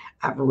said,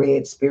 I've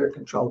read Spirit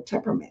Controlled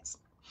Temperaments.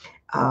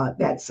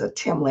 That's a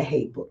Tim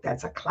LaHaye book.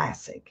 That's a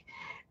classic.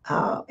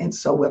 And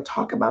so we'll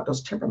talk about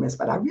those temperaments,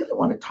 but I really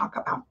want to talk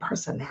about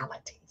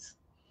personalities.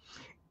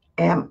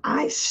 Am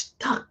I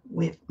stuck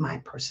with my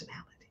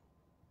personality?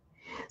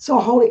 So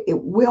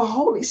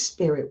Holy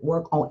Spirit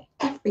work on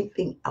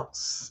everything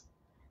else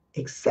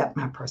except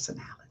my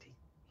personality?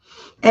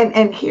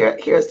 And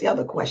here's the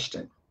other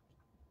question.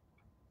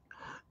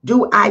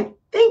 Do I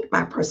think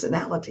my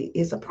personality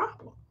is a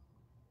problem?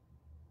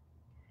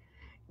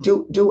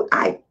 Do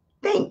I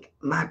think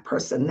my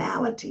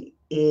personality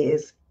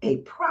is a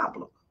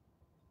problem?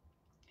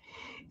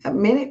 And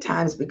many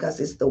times, because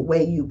it's the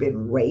way you've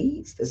been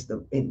raised, it's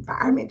the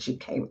environment you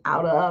came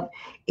out of,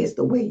 it's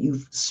the way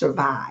you've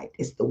survived,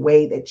 it's the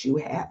way that you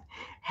have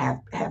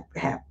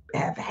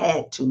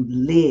had to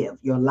live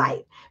your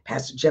life.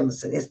 Pastor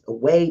Jemison, it's the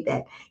way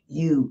that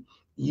you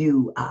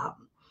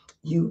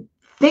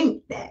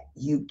think that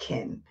you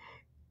can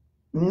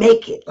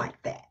make it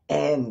like that,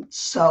 and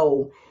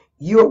so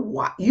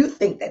you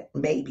think that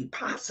maybe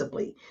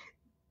possibly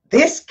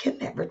this can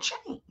never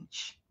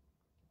change.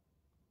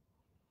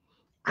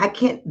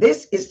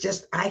 This is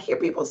just, I hear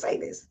people say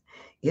this.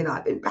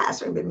 I've been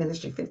pastoring, been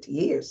ministry 50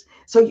 years.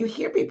 So you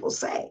hear people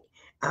say,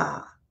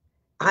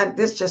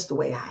 this is just the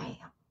way I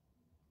am.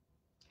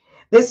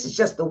 This is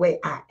just the way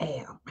I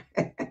am.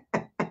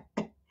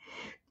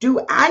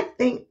 Do I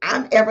think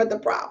I'm ever the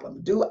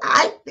problem? Do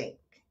I think,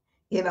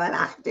 and I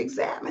have to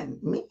examine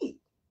me.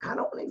 I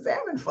don't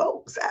examine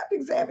folks. I have to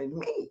examine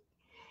me.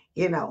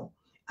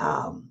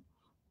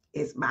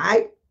 Is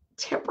my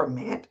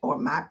temperament or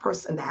my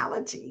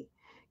personality,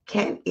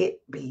 can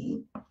it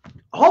be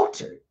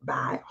altered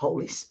by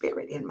Holy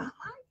Spirit in my life?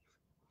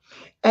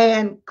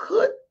 And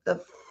could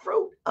the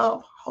fruit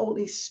of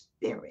Holy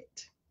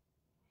Spirit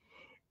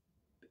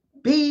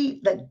be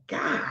the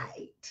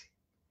guide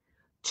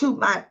to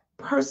my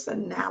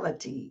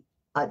personality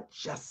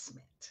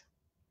adjustment?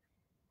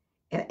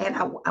 And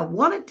I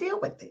want to deal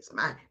with this,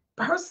 my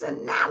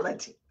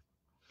personality,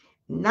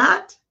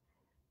 not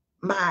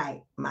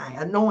my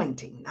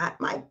anointing,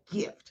 not my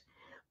gift,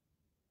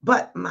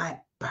 but my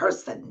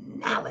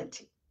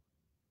personality.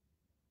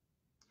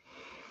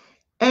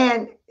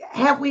 And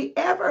have we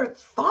ever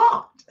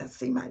thought, let's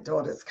see, my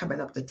daughter's coming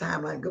up the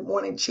timeline. Good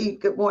morning, Chief.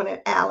 Good morning,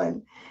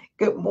 Alan.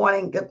 Good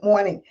morning. Good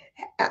morning.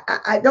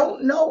 I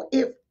don't know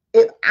if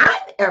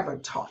I've ever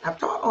taught. I've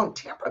taught on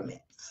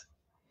temperaments,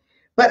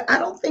 but I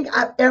don't think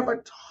I've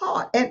ever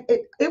taught. And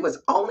it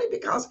was only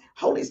because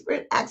Holy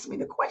Spirit asked me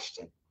the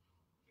question,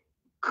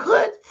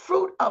 could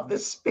fruit of the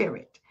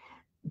Spirit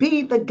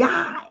be the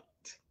guide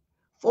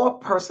for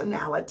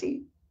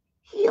personality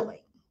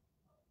healing?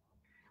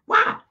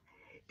 Wow.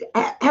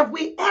 Have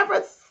we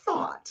ever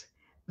thought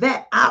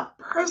that our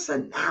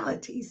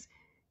personalities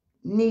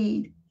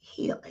need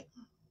healing?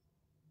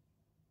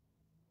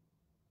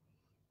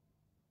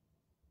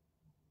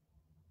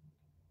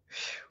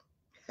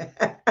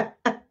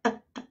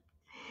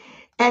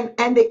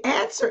 And the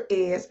answer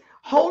is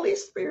Holy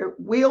Spirit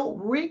will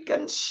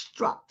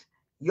reconstruct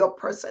your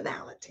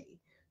personality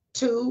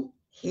to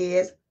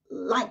his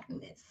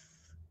likeness.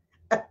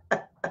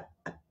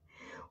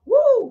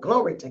 Woo,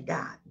 glory to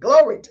God,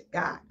 glory to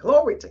God,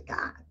 glory to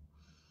God.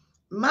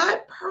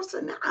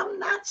 I'm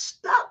not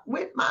stuck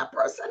with my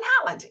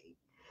personality.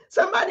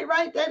 Somebody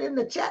write that in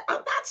the chat.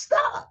 I'm not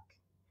stuck.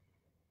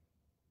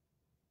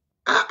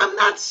 I'm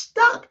not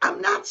stuck.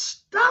 I'm not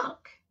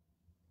stuck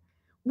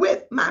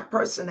with my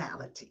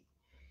personality.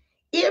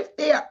 If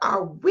there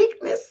are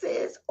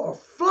weaknesses or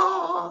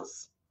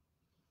flaws,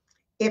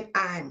 if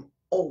I'm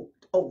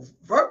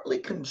overtly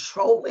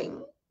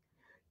controlling,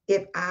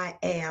 if I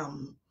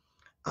am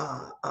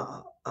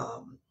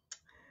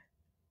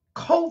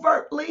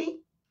covertly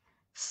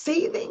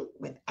seething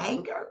with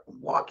anger,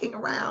 walking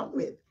around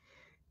with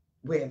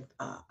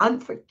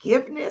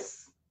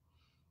unforgiveness,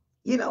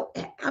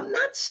 I'm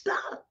not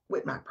stuck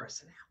with my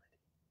personality.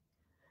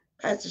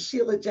 Pastor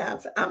Sheila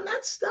Johnson, I'm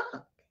not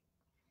stuck.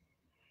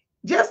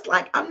 Just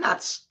like I'm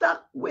not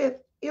stuck with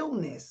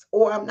illness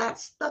or I'm not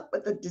stuck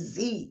with a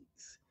disease.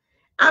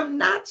 I'm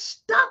not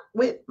stuck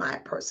with my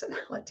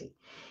personality.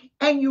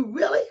 And you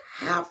really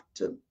have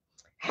to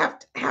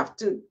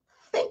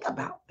think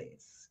about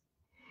this.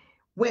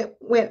 When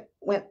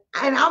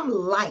and I'm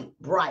light,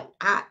 bright.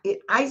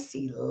 I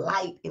see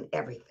light in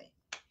everything.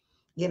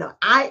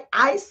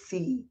 I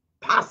see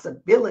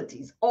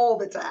possibilities all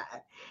the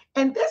time.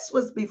 And this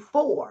was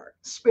before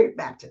spirit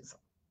baptism.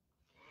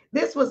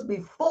 This was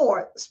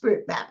before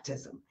spirit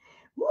baptism.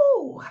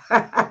 Woo.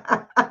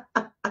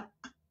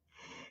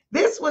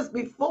 This was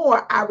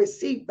before I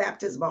received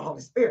baptism of the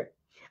Holy Spirit.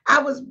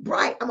 I was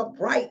bright. I'm a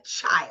bright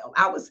child.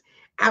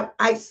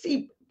 I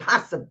see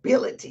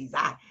possibilities.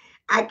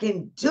 I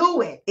can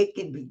do it. It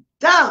can be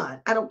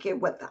done. I don't care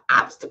what the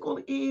obstacle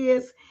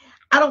is.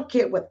 I don't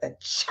care what the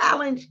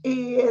challenge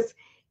is.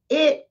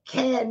 It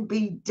can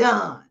be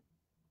done.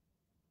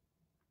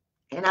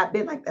 And I've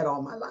been like that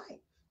all my life.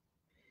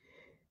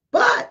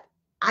 But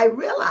I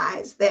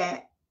realized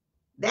that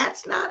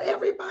that's not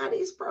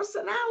everybody's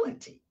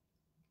personality.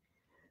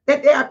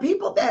 That there are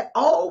people that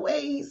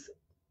always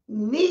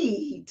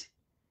need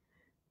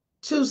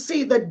to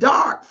see the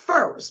dark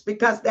first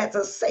because that's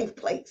a safe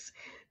place.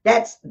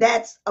 That's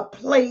a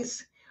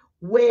place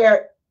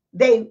where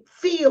they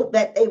feel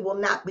that they will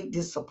not be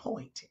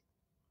disappointed.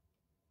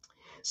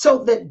 So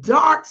the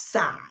dark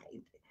side,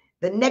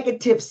 the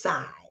negative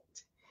side,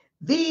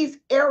 these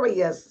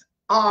areas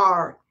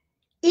are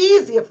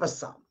easier for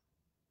some.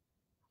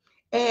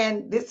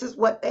 And this is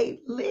what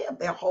they live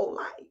their whole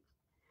life.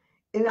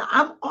 And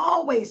I'm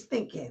always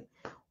thinking,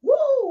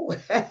 woo,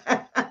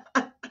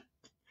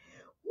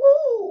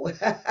 woo.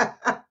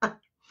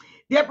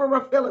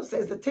 Deborah Phillips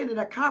says, attended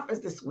a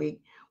conference this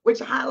week which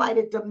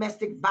highlighted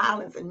domestic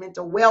violence and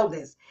mental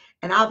wellness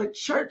and how the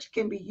church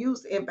can be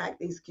used to impact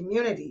these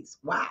communities.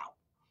 Wow.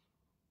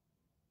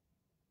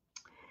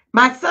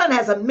 My son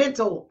has a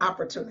mental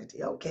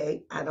opportunity,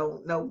 okay? I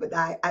don't know, but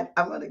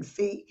I'm going to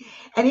see.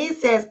 And he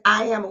says,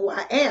 I am who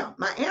I am.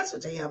 My answer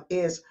to him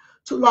is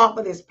too long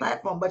for this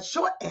platform, but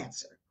short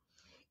answer.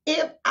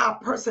 If our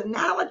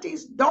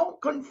personalities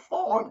don't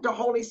conform to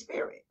Holy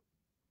Spirit,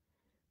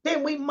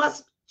 then we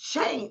must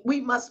change. We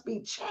must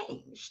be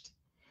changed.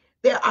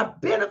 There are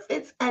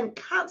benefits and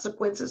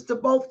consequences to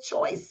both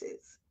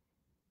choices.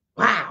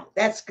 Wow,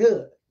 that's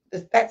good.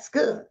 That's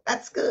good.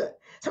 That's good.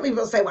 Some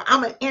people say, well,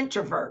 I'm an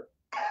introvert.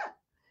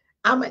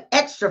 I'm an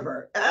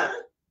extrovert.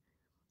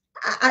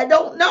 I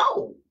don't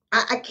know.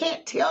 I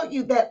can't tell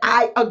you that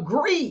I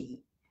agree.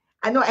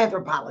 I know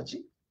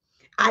anthropology.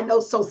 I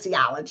know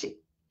sociology.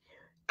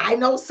 I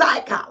know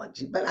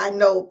psychology, but I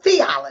know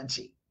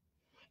theology.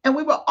 And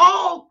we were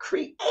all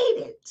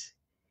created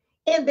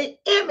in the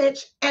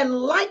image and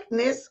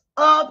likeness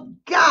of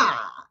God.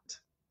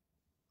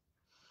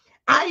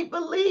 I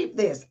believe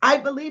this. I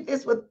believe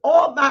this with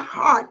all my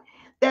heart,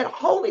 that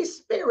Holy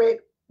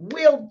Spirit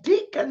will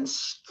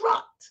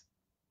deconstruct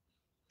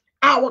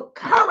our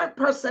current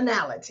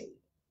personality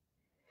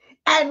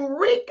and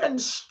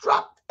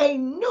reconstruct a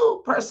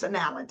new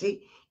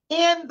personality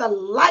in the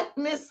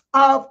likeness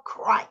of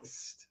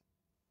Christ.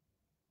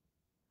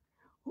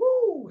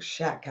 Ooh,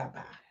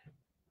 shakaba.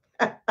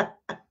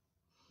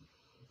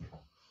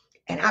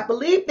 And I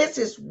believe this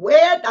is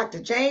where,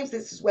 Dr. James,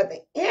 this is where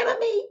the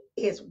enemy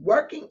is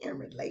working in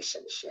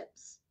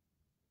relationships.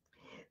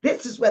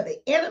 This is where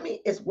the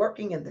enemy is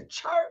working in the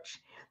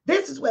church.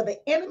 This is where the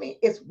enemy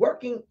is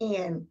working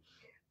in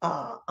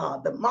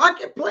the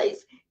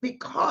marketplace,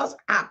 because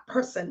our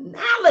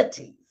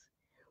personalities,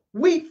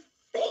 we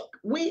think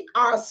we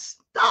are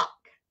stuck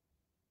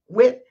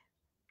with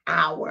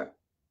our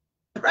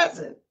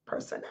present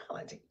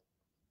personality.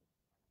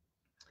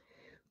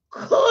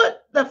 Could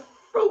the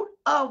fruit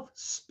of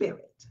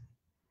spirit,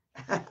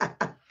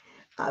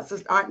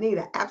 Sister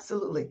Arnita,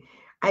 absolutely.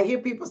 I hear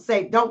people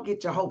say, don't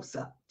get your hopes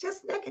up.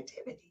 Just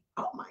negativity.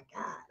 Oh my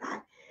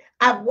God.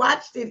 I've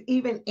watched it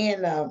even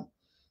in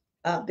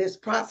this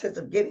process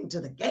of getting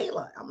to the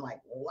gala. I'm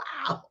like,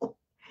 wow.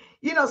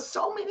 You know,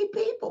 so many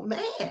people,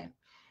 man,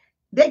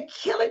 they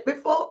kill it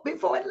before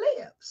it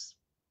lives.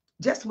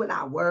 Just with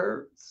our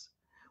words.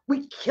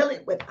 We kill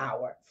it with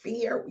our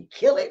fear. We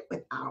kill it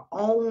with our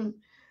own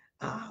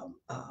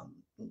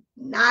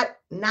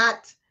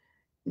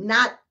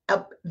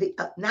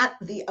not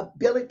the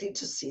ability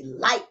to see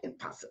light and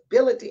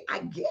possibility. I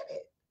get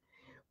it.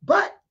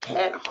 But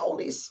can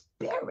Holy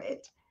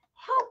Spirit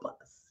help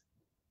us?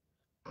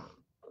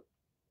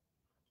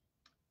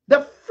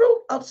 The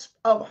fruit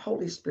of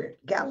Holy Spirit,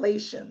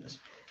 Galatians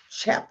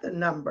chapter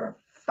number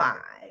 5.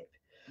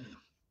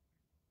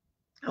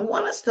 I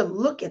want us to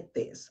look at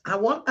this. I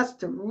want us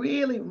to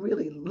really,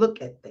 really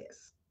look at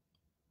this.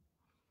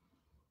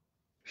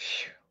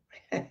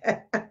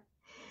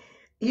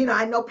 You know,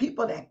 I know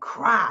people that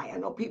cry. I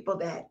know people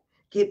that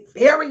get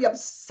very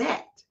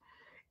upset.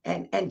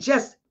 And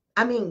just,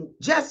 I mean,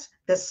 just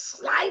the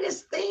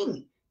slightest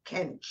thing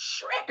can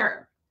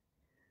trigger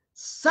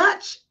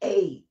such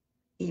a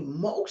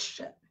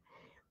emotion.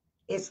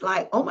 It's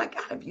like, oh my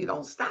God, if you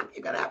don't stop,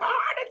 you're going to have a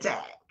heart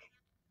attack.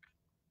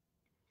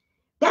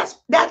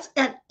 That's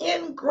an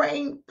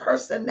ingrained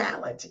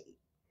personality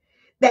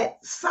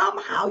that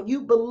somehow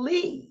you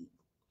believe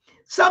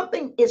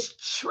something is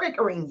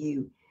triggering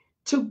you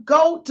to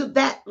go to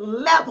that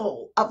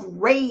level of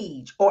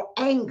rage or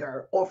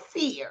anger or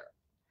fear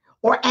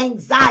or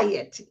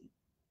anxiety.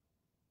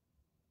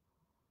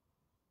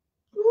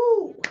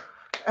 Ooh.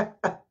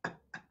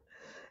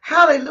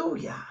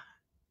 Hallelujah.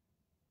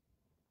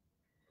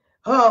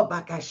 Oh,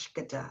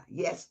 Bakashkata.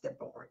 Yes,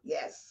 Deborah.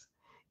 Yes.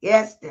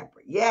 Yes,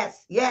 Deborah.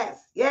 Yes,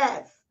 yes,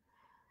 yes.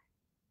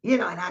 You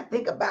know, and I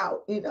think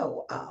about,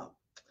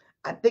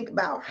 I think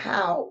about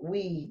how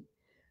we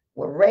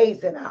were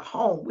raised in our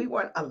home, we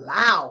weren't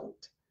allowed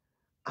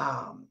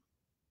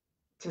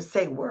to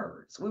say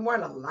words. We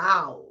weren't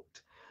allowed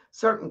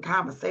certain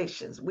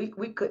conversations. We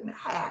couldn't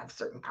have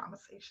certain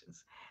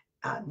conversations,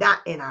 not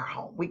in our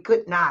home. We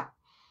couldn't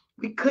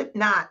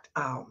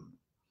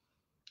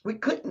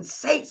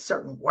say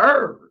certain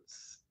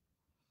words,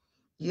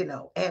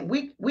 and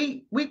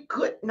we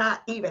could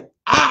not even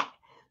act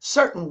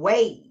certain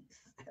ways.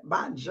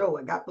 Bonjour,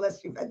 and God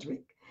bless you,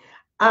 Frederick.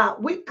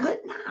 We could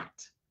not,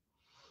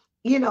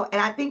 and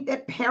I think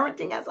that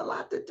parenting has a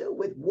lot to do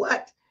with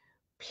what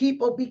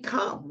people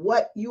become,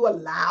 what you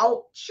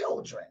allow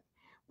children,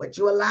 what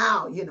you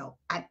allow,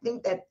 I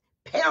think that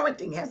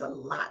parenting has a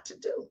lot to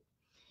do,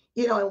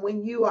 and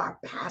when you are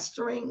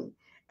pastoring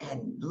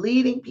and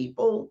leading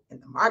people in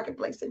the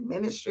marketplace and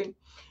ministry,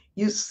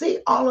 you see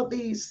all of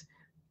these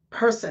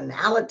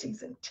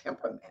personalities and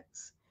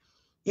temperaments,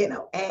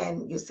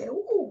 and you say,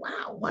 oh,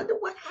 wow, wonder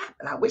what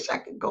happened. I wish I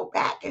could go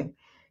back and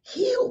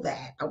heal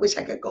that. I wish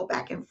I could go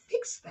back and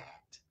fix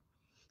that.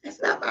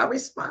 That's not my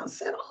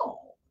response at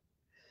all.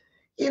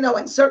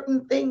 And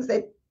certain things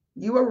that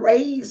you were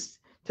raised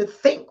to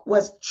think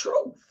was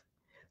truth,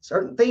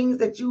 certain things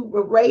that you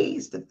were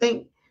raised to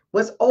think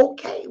was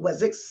okay,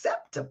 was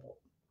acceptable.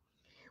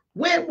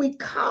 When we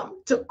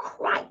come to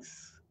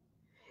Christ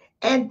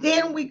and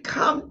then we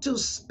come to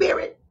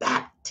spirit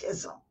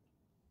baptism,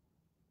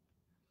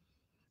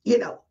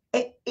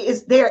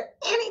 is there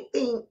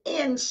anything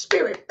in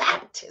spirit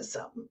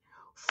baptism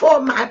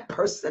for my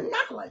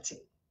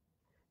personality?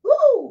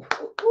 Woo,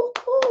 woo,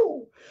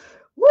 woo,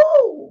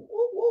 woo,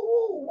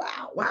 woo,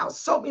 wow.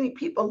 So many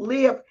people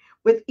live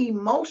with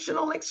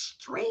emotional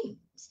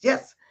extremes.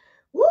 Just,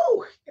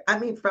 woo. I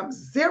mean, from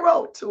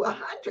 0 to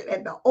 100.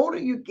 And the older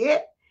you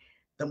get,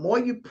 the more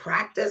you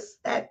practice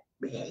that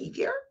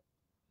behavior,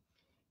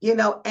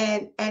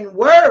 and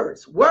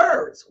words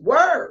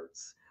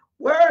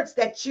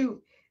that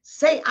you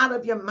say out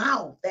of your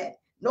mouth that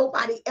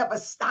nobody ever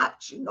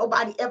stopped you,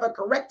 nobody ever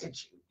corrected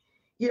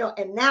you,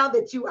 and now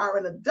that you are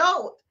an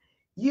adult,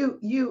 you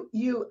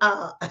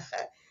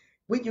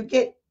when you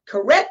get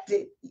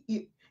corrected,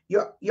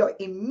 your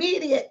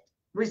immediate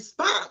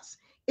response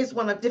is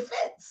one of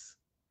defense.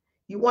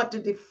 You want to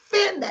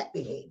defend that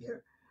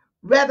behavior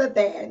rather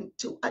than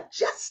to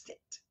adjust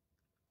it,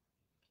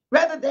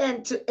 rather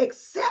than to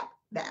accept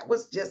that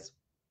was just,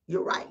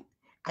 you're right,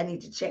 I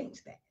need to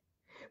change that.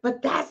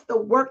 But that's the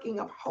working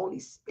of Holy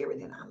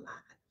Spirit in our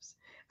lives.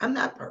 I'm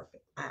not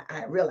perfect.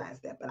 I realize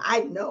that, but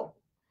I know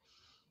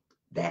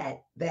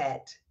that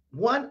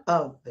one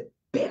of the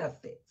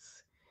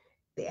benefits,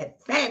 the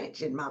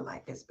advantage in my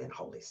life has been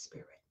Holy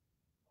Spirit.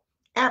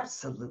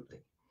 Absolutely.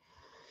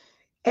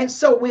 And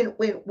so when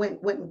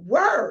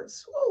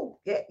words,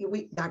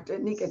 Dr.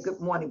 Anika, good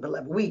morning,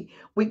 beloved.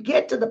 We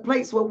get to the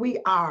place where we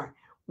are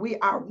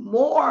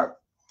more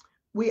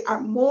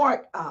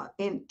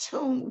in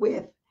tune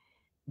with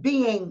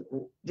being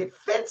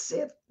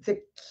defensive to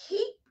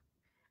keep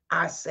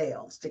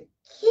ourselves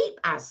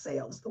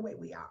the way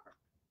we are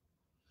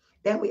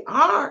than we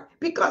are,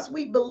 because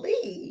we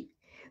believe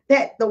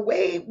that the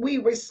way we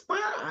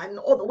respond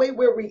or the way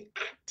we're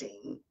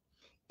reacting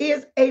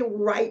is a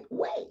right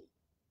way.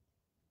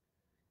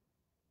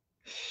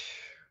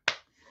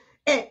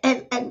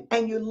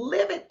 And you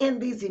live it in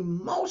these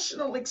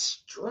emotional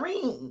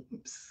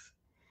extremes.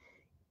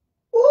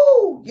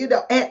 Ooh,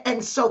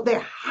 and so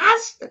there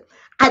has to,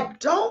 I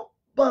don't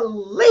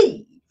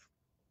believe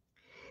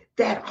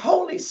that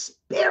Holy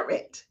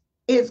Spirit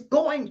is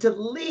going to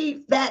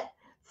leave that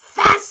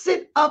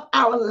facet of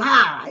our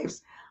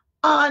lives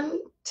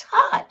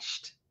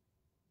untouched.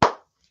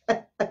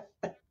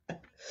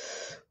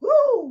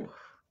 Woo,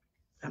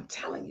 I'm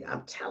telling you.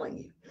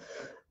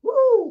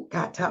 Woo,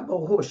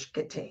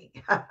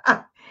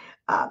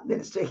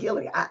 Minister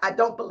Hillary, I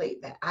don't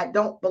believe that. I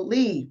don't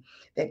believe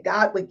that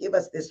God would give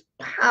us this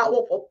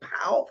powerful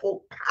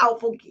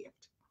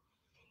gift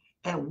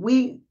and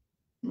we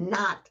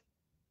not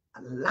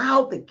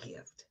allow the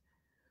gift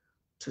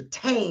to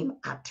tame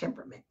our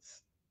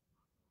temperaments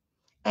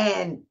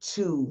and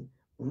to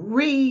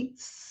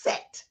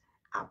reset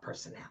our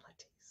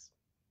personalities.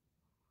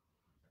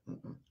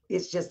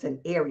 It's just an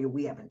area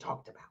we haven't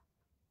talked about.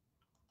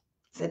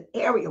 It's an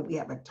area we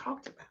haven't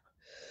talked about.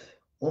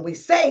 When we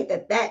say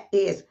that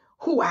is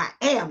who I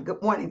am,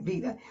 good morning,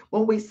 Vita.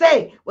 When we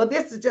say, well,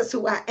 this is just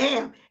who I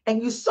am,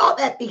 and you saw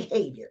that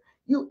behavior,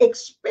 you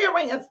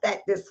experienced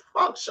that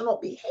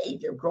dysfunctional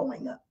behavior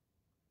growing up.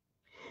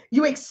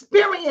 You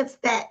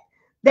experienced that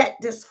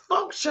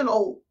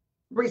dysfunctional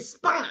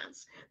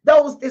response.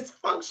 Those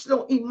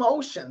dysfunctional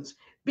emotions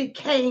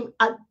became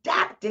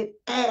adapted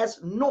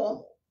as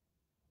normal.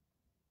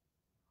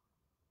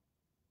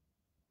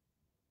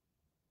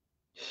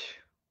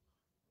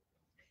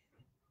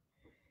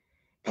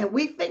 And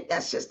we think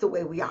that's just the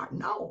way we are.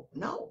 No.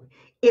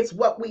 It's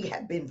what we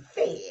have been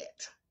fed.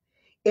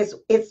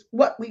 It's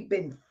what we've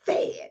been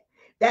fed.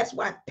 That's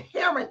why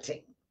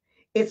parenting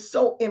is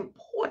so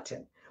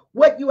important.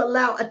 What you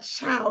allow a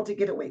child to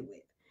get away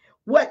with,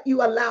 what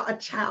you allow a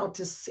child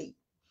to see,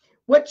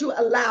 what you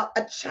allow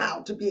a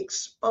child to be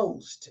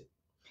exposed to.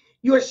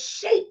 You're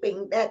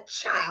shaping that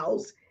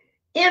child's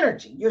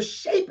energy. You're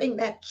shaping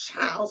that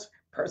child's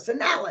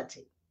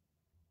personality.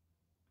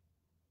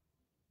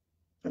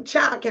 A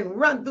child can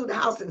run through the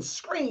house and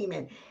scream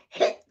and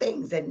hit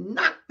things and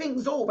knock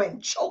things over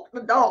and choke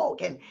the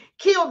dog and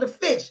kill the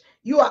fish.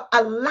 You are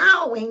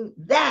allowing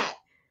that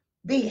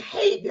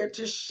behavior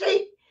to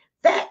shape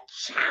that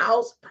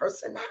child's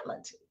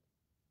personality.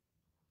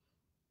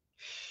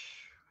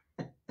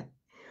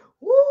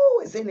 Woo,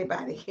 is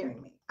anybody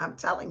hearing me? I'm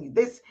telling you,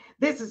 this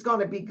is going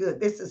to be good.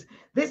 This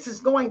is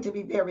going to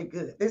be very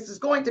good. This is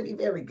going to be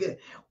very good.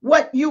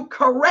 What you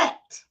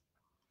correct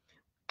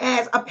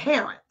as a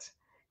parent,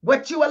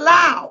 what you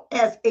allow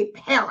as a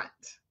parent,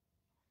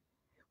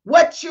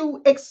 what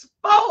you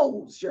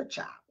expose your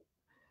child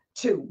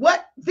to,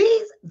 what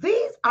these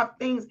are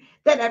things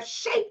that have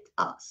shaped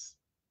us.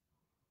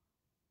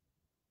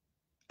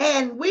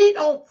 And we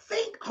don't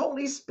think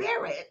Holy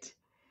Spirit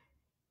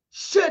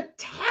should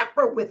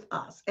tamper with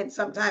us. And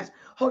sometimes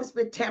Holy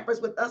Spirit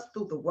tampers with us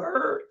through the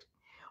word,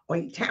 or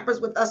he tampers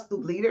with us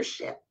through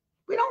leadership.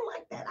 We don't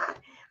like that.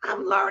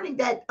 I'm learning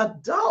that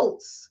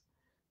adults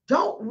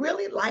don't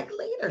really like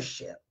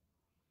leadership.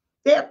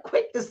 They're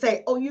quick to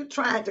say, oh, you're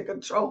trying to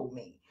control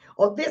me,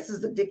 or this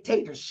is a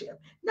dictatorship.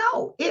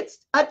 No, it's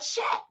a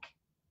check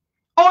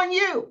on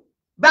you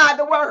by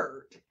the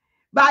word,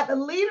 by the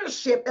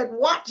leadership that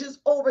watches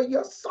over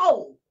your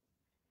soul.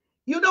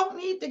 You don't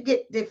need to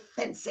get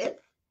defensive.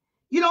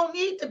 You don't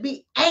need to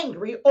be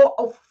angry or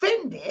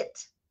offended.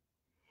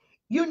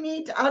 You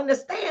need to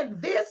understand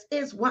this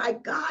is why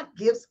God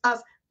gives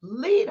us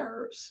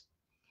leaders,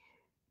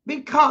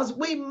 because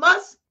we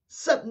must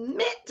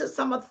submit to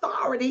some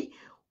authority,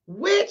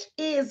 which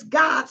is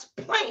God's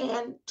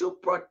plan to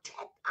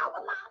protect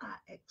our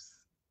lives.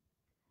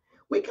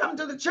 We come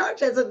to the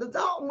church as an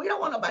adult and we don't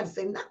want nobody to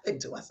say nothing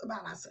to us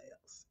about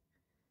ourselves.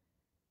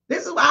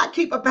 This is why I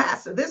keep a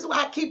pastor. This is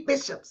why I keep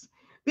bishops,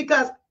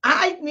 because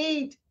I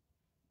need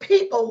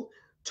people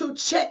to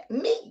check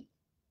me.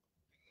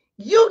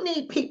 You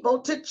need people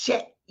to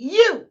check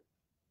you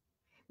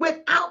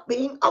without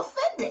being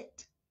offended,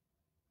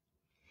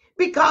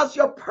 because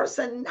your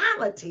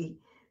personality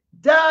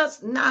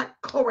does not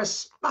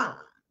correspond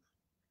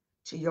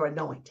to your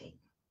anointing.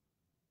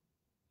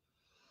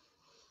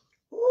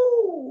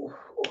 Ooh,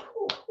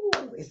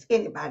 is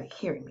anybody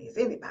hearing me? Is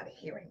anybody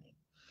hearing me?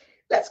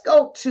 Let's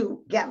go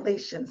to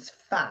Galatians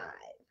 5.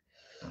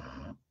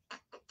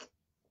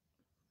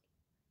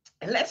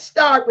 And let's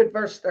start with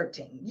verse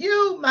 13.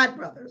 You, my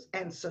brothers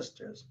and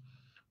sisters,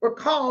 were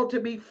called to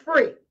be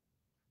free,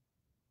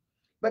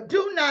 but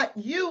do not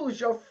use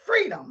your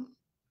freedom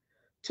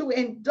to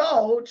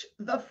indulge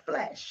the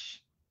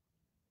flesh.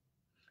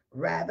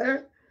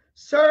 Rather,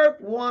 serve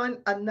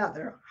one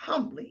another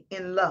humbly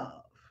in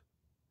love.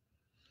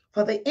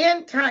 For the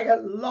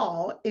entire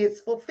law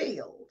is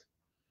fulfilled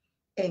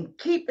in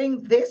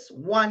keeping this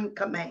one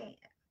command.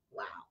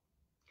 Wow.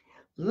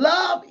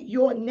 Love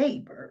your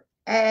neighbor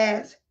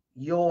as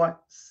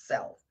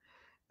yourself.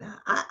 Now,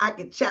 I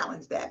can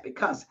challenge that,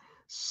 because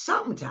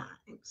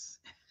sometimes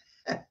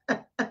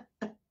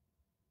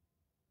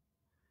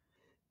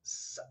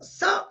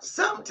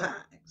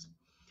sometimes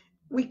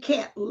we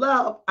can't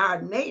love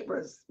our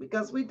neighbors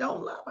because we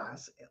don't love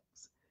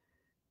ourselves.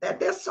 That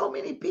there's so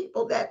many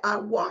people that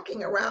are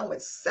walking around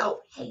with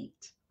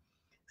self-hate,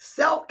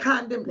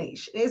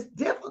 self-condemnation. It's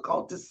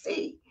difficult to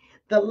see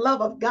the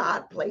love of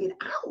God played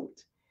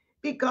out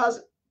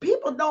because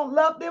people don't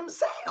love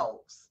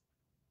themselves.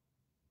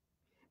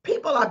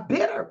 People are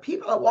bitter.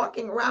 People are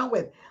walking around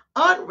with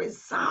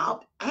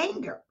unresolved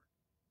anger,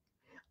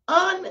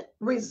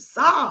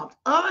 unresolved,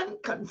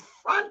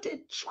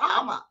 unconfronted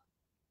trauma.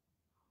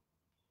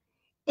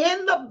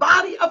 In the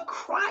body of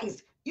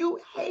Christ, you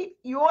hate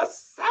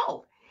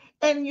yourself,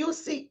 and you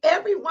see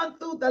everyone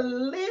through the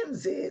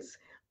lenses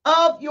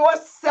of your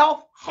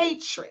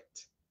self-hatred.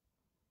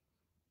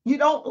 You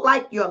don't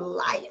like your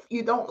life.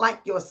 You don't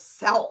like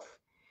yourself.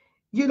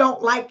 You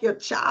don't like your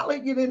child.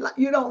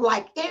 You don't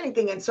like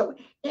anything. And so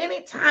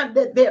anytime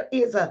that there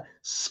is a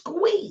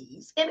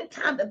squeeze,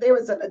 anytime that there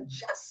is an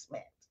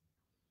adjustment,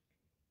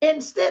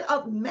 instead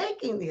of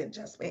making the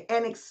adjustment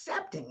and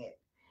accepting it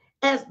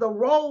as the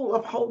role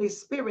of Holy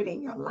Spirit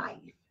in your life,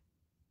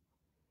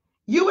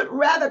 you would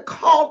rather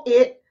call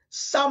it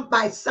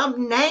by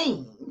some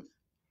name,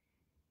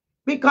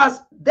 because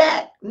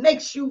that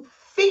makes you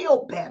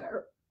feel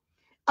better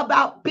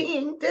about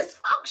being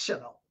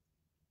dysfunctional.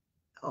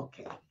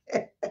 Okay.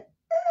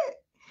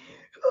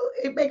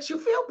 It makes you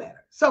feel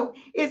better. So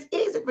it's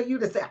easy for you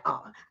to say,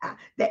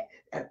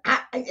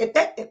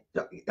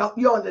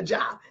 you're on the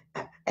job.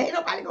 Ain't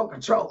nobody gonna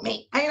control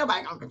me. Ain't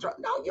nobody gonna control.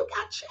 No, you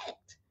got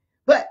checked.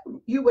 But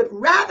you would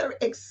rather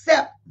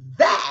accept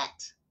that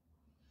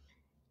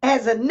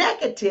as a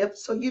negative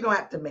so you don't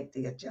have to make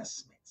the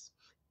adjustments.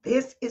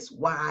 This is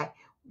why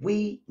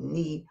we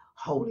need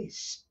Holy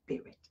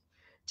Spirit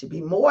to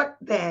be more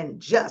than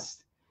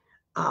just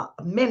a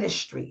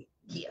ministry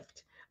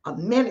gift, a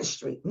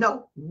ministry.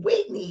 No,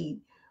 we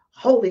need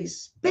Holy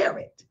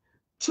Spirit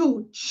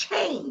to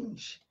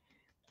change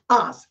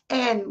us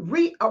and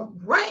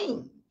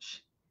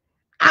rearrange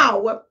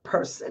our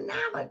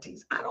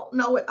personalities. I don't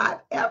know if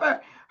I've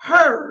ever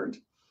heard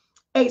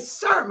a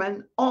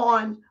sermon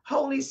on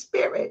Holy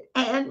Spirit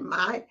and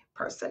my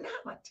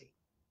personality.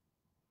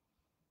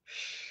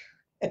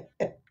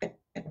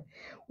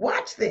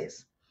 Watch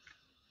this.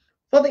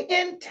 For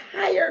the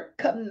entire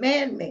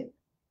commandment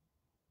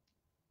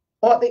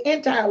or the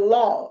entire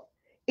law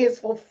is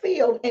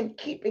fulfilled in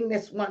keeping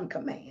this one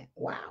command.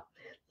 Wow.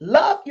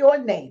 Love your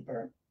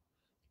neighbor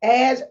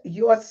as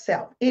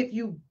yourself. If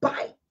you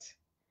bite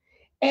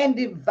and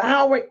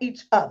devour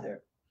each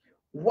other,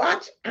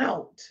 watch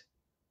out,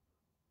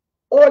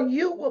 or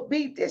you will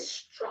be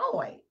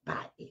destroyed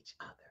by each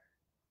other.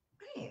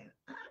 Man,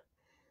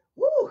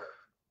 woo.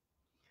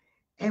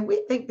 And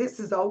we think this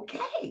is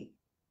okay.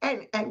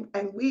 And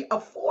we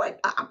afford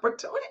the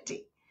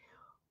opportunity.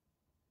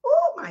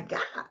 Oh my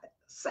God.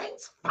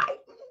 Saints fighting.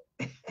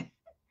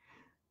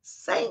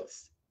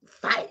 Saints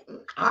fighting,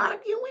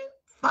 arguing,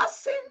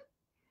 fussing,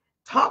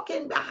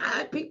 talking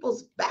behind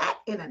people's back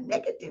in a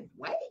negative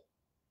way.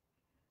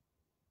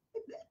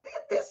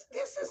 This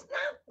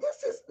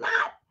is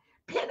not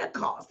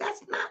Pentecost.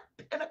 That's not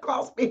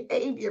Pentecost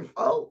behavior,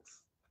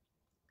 folks.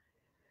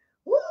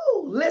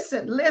 Woo,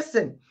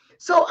 listen.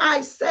 So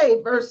I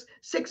say, verse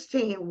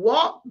 16,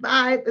 walk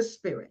by the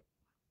Spirit,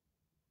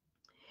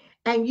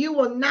 and you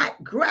will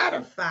not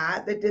gratify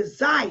the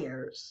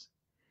desires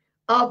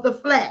of the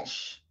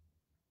flesh.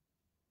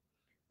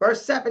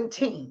 Verse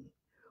 17,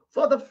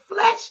 for the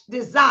flesh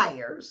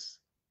desires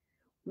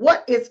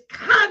what is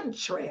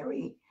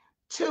contrary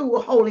to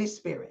Holy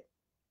Spirit.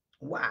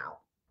 Wow.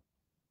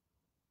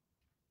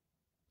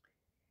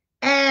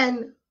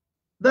 And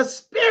the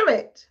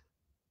Spirit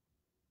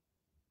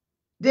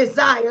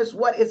desires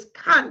what is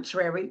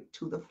contrary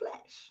to the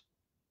flesh.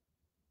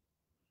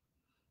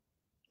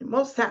 And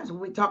most times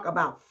when we talk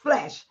about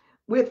flesh,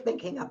 we're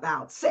thinking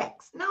about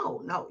sex.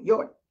 No,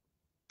 your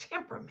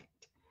temperament,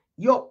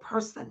 your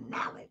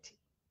personality.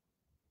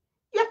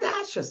 You have to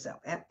ask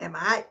yourself, am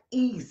I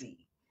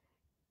easy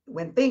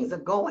when things are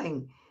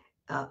going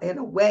in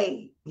a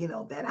way,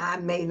 that I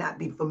may not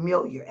be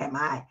familiar? Am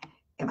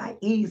I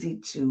easy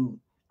to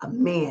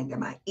amend?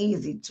 Am I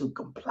easy to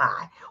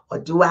comply? Or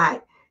do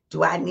I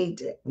need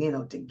to,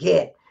 to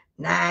get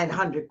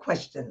 900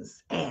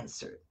 questions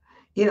answered?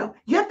 You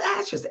have to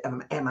ask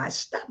yourself, am I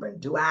stubborn?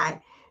 Do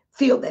I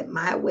feel that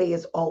my way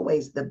is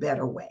always the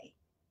better way?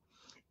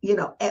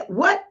 At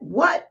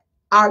what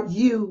are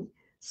you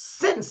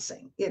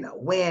sensing,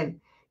 when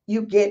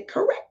you get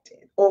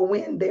corrected or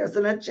when there's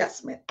an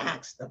adjustment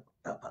asked of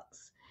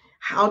us?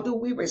 How do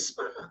we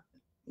respond?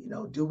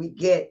 Do we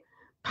get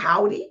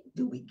pouty?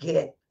 Do we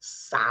get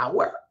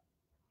sour?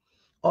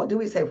 Or do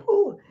we say,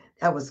 "Whoo,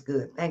 that was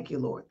good. Thank you,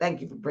 Lord.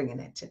 Thank you for bringing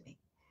that to me"?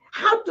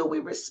 How do we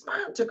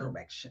respond to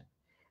correction?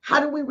 How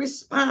do we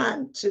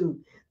respond to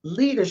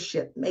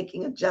leadership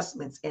making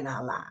adjustments in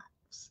our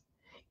lives?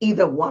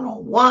 Either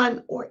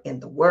one-on-one or in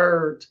the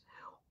word,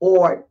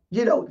 or,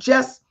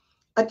 just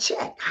a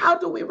check. How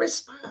do we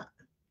respond?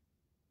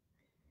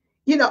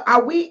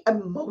 Are we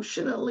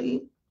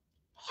emotionally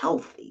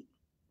healthy?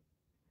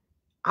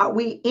 Are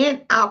we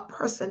in our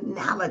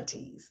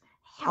personalities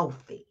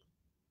healthy?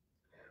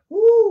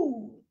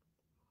 Woo.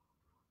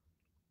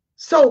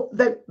 So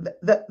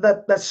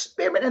the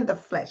spirit and the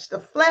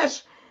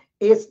flesh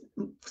is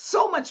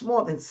so much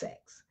more than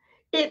sex.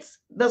 It's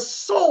the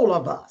soul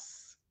of us.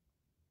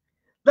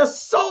 The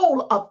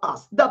soul of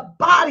us, the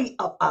body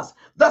of us,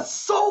 the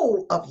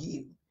soul of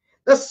you.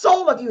 The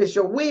soul of you is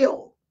your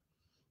will,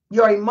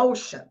 your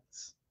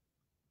emotions,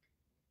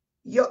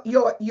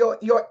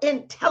 your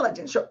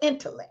intelligence, your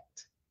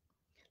intellect.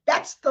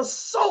 That's the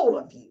soul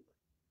of you.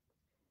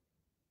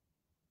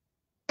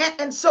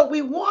 And so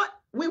we want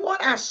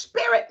our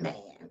spirit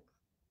man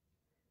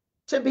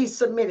to be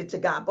submitted to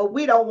God, but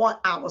we don't want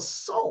our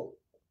soul.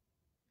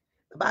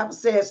 The Bible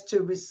says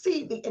to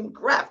receive the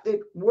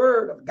engrafted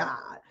word of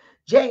God.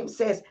 James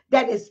says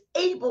that is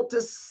able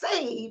to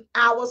save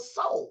our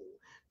soul,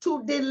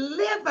 to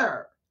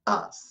deliver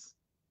us.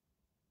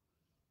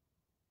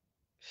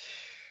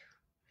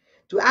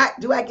 Do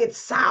I get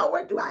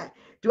sour? Do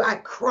I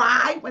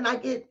cry when I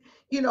get,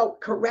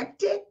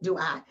 corrected? Do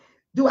I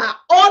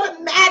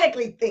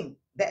automatically think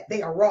that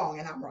they are wrong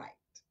and I'm right?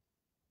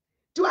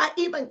 Do I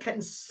even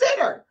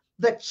consider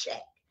the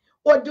check,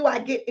 or do I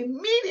get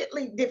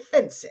immediately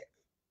defensive?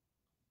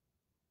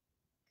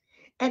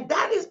 And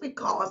that is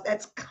because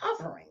that's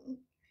covering.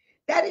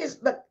 That is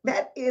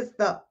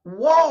the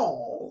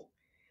wall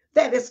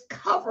that is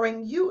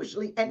covering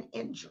usually an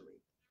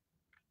injury.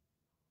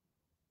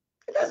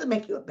 It doesn't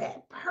make you a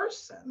bad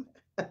person.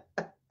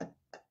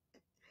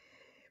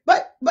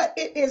 But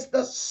it is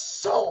the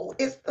soul.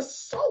 It's the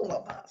soul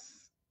of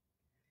us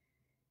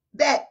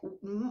that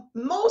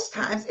most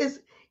times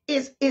is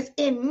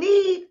in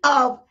need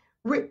of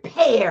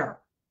repair.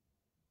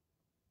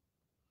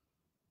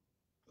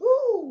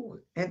 Ooh,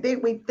 And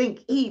then we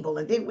think evil,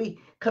 and then we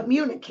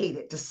communicate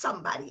it to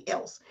somebody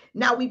else.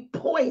 Now we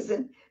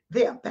poison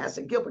them.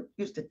 Pastor Gilbert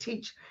used to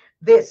teach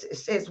this. It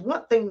says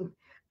one thing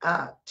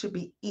to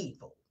be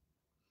evil,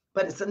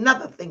 but it's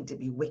another thing to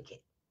be wicked.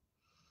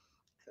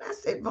 And I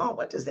said, Vaughn,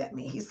 what does that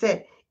mean? He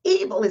said,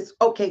 evil is,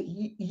 okay,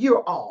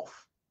 you're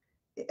off.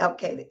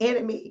 Okay, the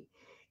enemy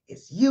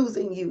is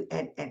using you,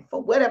 and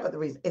for whatever the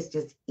reason, it's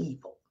just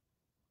evil.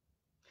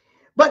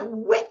 But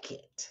wicked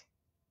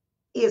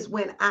is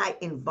when I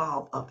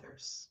involve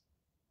others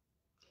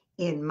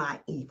in my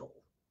evil.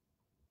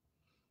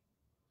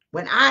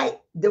 When I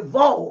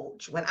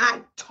divulge, when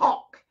I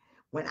talk,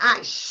 when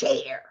I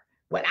share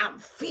what I'm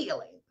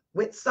feeling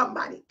with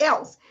somebody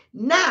else,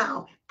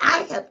 now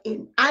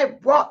I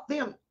brought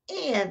them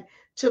in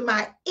to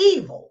my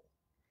evil.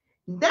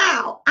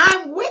 Now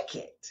I'm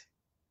wicked.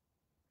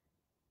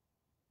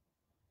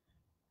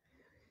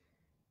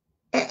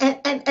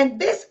 And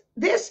this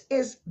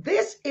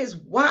is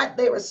why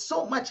there is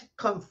so much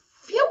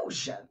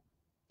confusion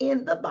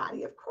in the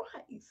body of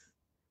Christ.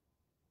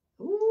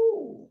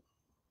 Ooh.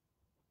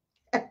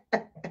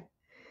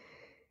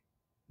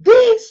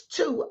 These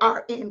two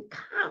are in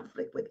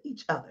conflict with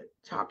each other,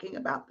 talking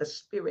about the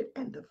spirit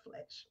and the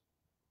flesh.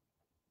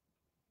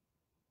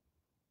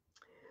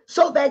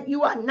 So that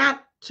you are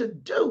not to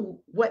do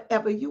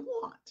whatever you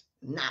want,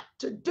 not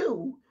to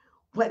do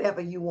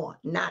whatever you want,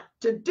 not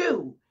to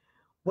do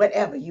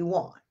whatever you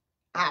want.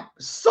 Our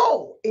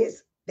soul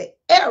is the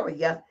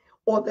area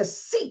or the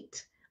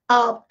seat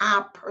of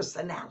our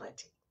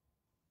personality.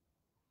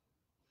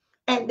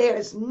 And there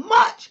is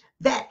much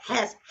that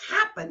has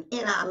happened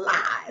in our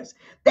lives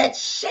that's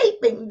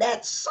shaping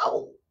that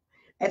soul.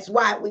 That's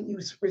why when you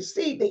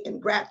receive the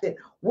engrafted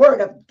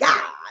word of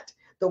God,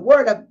 the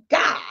word of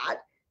God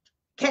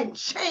can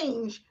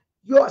change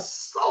your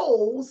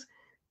soul's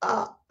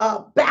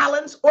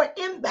balance or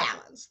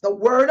imbalance. The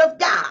word of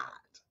God.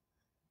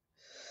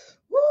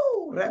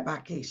 Woo,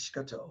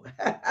 Rabakishkato.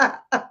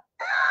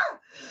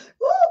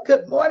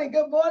 Good morning,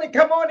 good morning.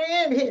 Come on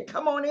in here.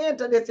 Come on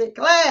into this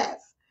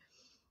class.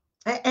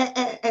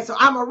 And so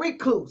I'm a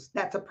recluse.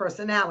 That's a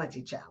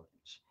personality challenge.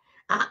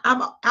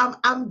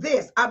 I'm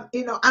this. I'm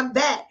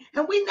that.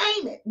 And we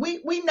name it.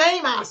 We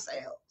name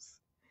ourselves.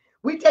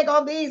 We take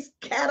on these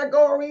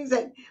categories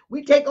and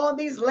we take on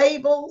these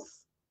labels.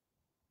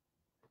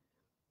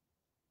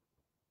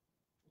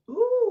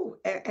 Ooh,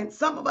 and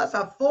some of us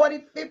are 40,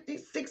 50,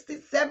 60,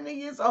 70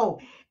 years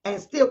old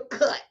and still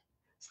cut,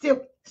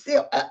 still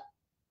up,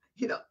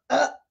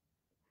 up.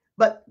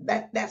 But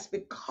that's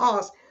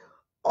because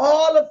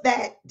all of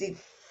that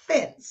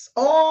defense,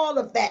 all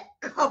of that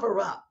cover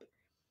up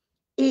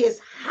is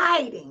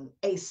hiding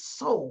a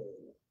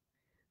soul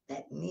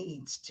that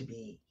needs to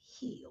be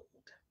healed.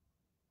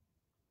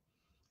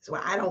 So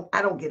I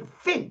don't get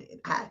offended.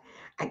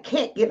 I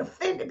can't get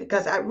offended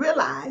because I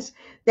realize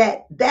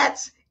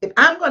that's if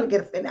I'm going to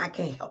get offended, I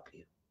can't help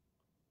you.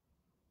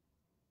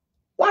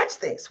 Watch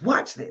this.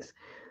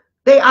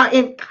 They are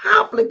in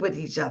conflict with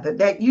each other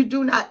that you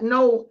do not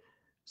know,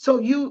 so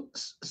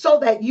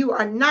that you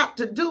are not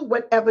to do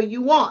whatever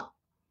you want.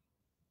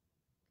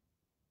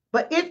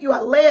 But if you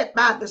are led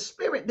by the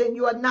Spirit, then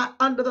you are not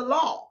under the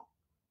law.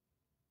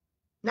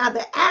 Now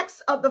the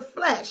acts of the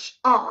flesh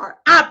are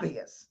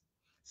obvious: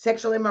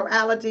 sexual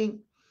immorality,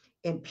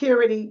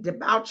 impurity,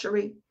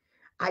 debauchery,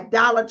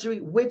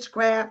 idolatry,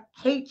 witchcraft,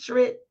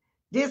 hatred,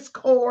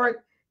 discord,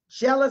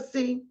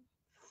 jealousy,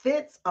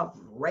 fits of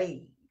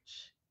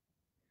rage,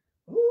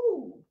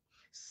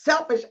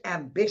 selfish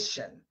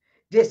ambition,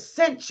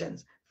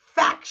 dissensions,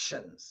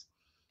 factions,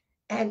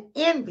 and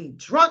envy,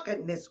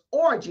 drunkenness,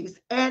 orgies,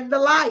 and the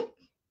like.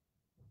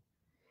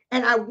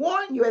 And I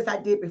warn you, as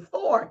I did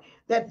before,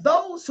 that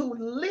those who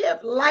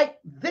live like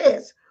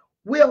this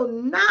will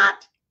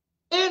not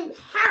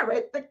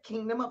inherit the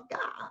kingdom of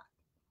God.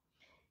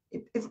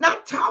 It's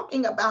not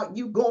talking about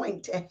you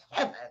going to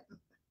heaven.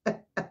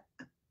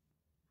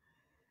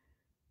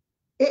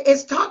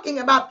 It's talking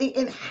about the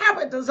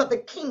inhabitants of the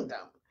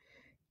kingdom,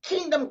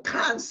 kingdom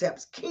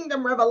concepts,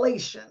 kingdom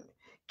revelation,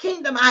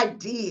 kingdom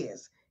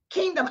ideas,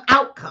 kingdom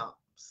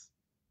outcomes.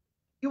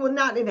 You will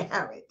not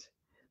inherit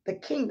the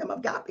kingdom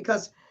of God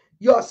because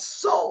your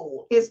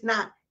soul is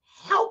not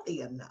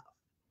healthy enough.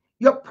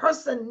 Your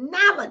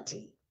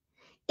personality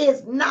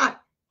is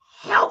not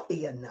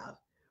healthy enough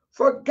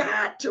for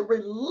God to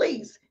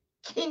release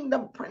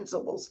kingdom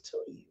principles to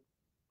you.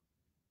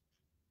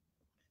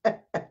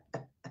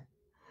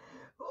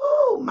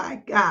 Oh,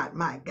 my God,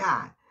 my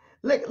God.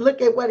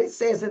 Look at what it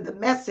says in the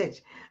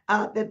Message,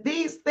 that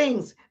these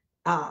things,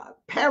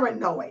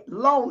 paranoid,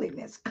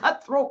 loneliness,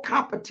 cutthroat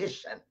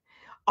competition,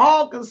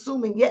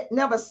 all-consuming yet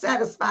never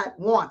satisfied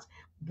wants,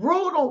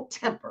 brutal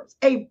tempers,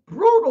 a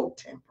brutal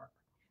temper,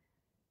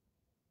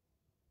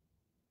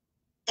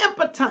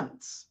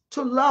 impotence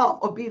to love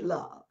or be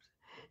loved,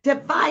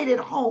 divided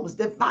homes,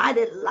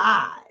 divided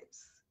lives,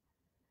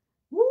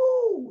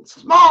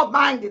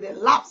 small-minded and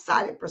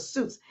lopsided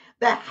pursuits,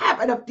 the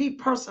habit of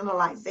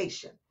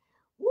depersonalization.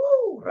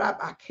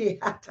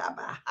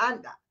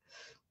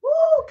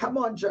 Come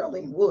on,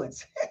 Geraldine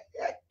Woods.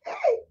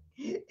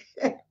 Hey.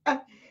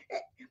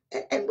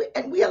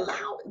 and we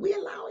allow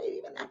it,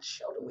 even our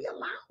children, we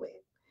allow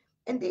it.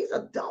 And these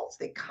adults,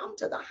 they come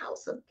to the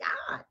house of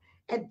God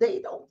and they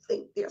don't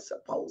think they're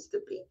supposed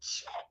to be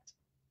checked.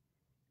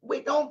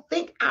 We don't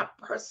think our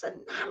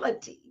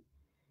personality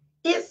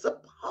is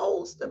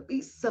supposed to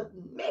be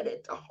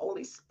submitted to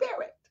Holy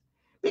Spirit,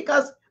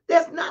 because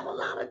there's not a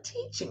lot of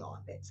teaching on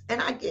this.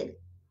 And I get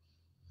it.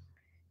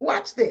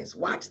 Watch this.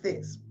 Watch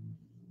this.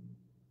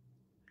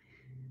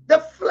 The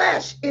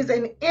flesh is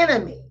an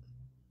enemy.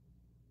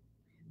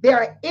 There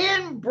are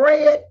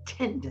inbred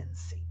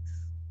tendencies.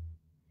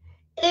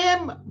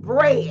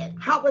 Inbred.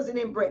 How was it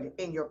inbred?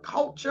 In your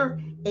culture,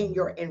 in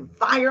your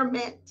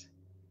environment.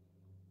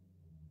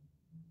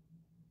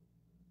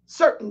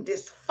 Certain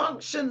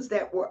dysfunctions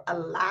that were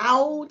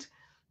allowed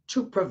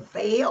to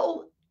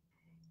prevail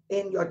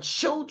in your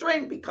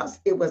children because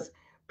it was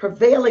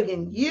prevailing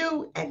in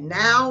you, and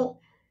now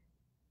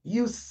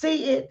you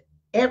see it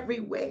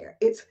everywhere.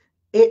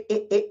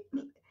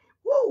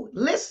 Whoa,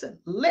 listen.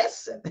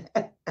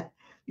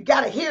 You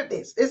got to hear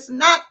this. It's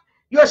not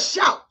your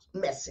shout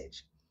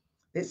message.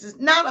 This is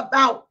not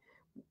about,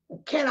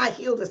 can I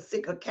heal the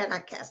sick or can I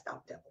cast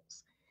out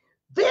devils?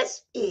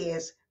 This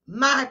is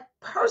my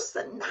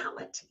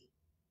personality.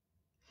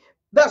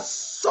 The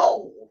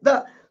soul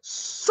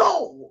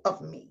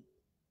of me.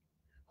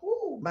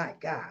 Oh, my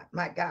God.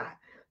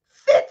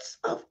 Fits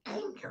of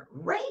anger,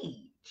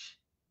 rage.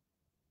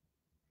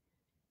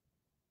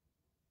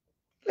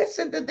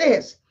 Listen to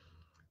this.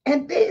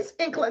 And these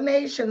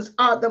inclinations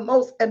are the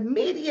most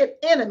immediate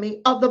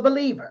enemy of the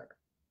believer,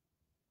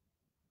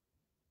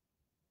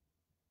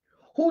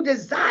 who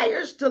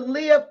desires to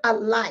live a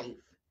life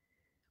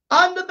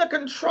under the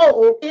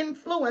control,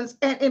 influence,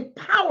 and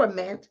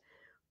empowerment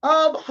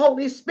of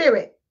Holy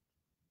Spirit.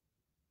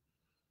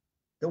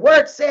 The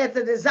word says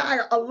the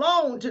desire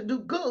alone to do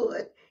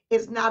good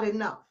is not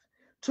enough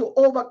to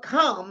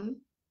overcome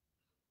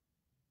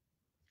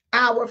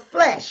our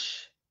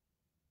flesh.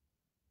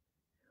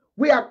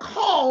 We are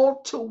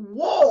called to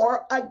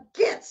war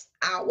against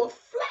our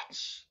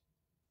flesh.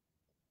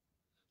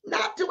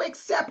 Not to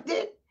accept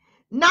it,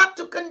 not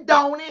to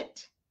condone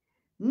it,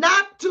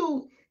 not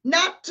to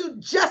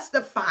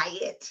justify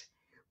it,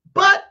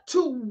 but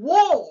to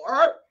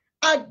war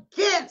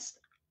against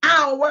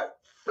our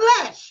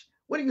flesh.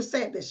 What are you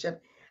saying,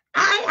 Bishop?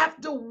 I have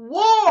to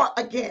war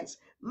against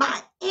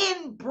my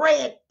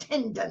inbred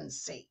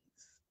tendencies.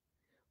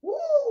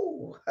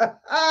 Woo!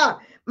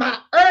 My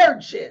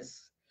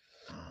urges,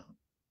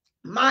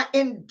 my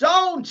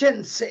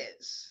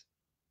indulgences.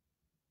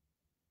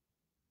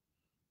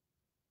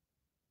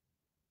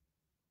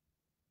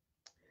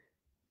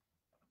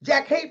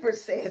 Jack Hafer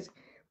says,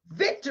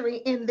 victory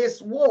in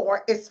this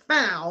war is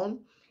found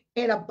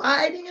in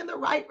abiding in the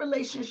right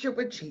relationship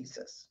with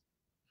Jesus,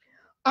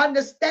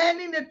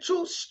 understanding the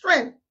true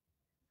strength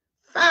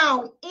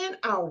found in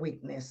our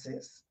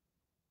weaknesses,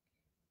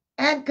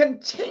 and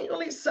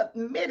continually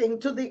submitting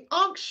to the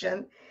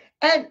unction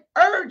and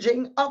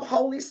urging of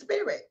Holy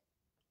Spirit.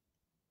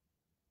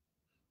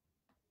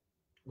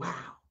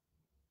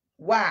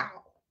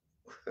 Wow.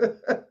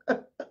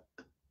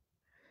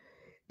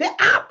 The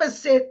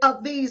opposite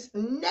of these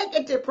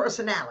negative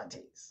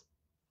personalities,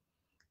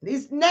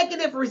 these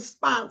negative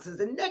responses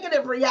and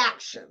negative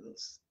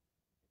reactions,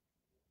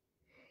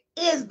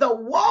 is the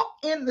walk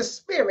in the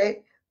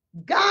Spirit,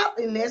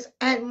 godliness,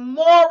 and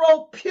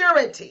moral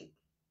purity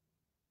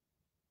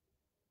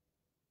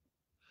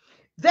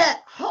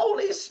that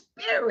Holy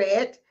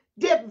Spirit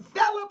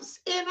develops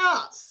in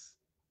us,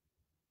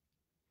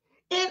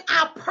 in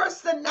our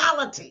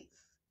personalities.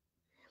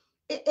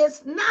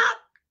 It's not,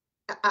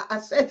 I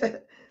said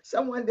to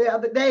someone the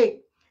other day,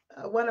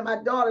 one of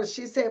my daughters,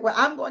 she said, well,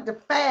 I'm going to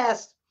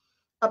fast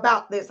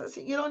about this. I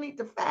said, you don't need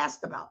to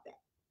fast about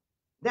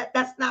that.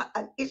 That's not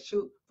an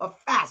issue for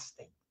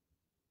fasting.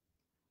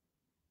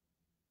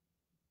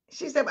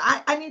 She said,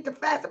 well, I need to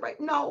fast about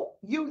it. No,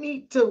 you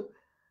need to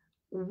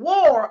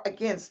war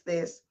against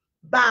this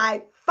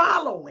by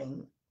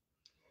following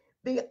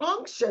the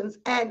unctions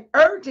and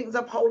urgings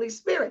of Holy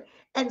Spirit.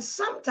 And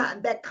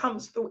sometimes that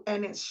comes through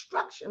an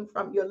instruction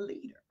from your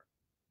leader.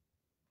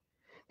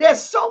 There's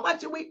so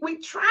much we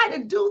try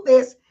to do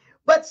this,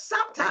 but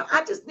sometimes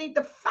I just need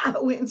to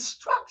follow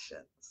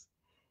instructions.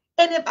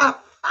 And if I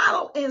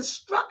follow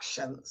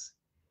instructions,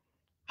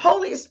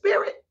 Holy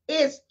Spirit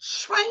is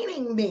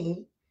training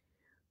me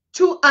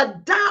to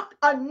adopt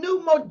a new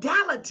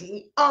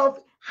modality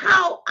of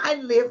how I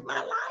live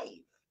my life.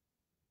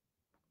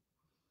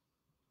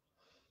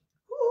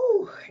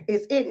 Ooh,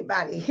 is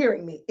anybody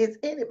hearing me? Is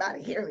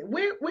anybody hearing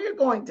me? We're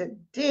going to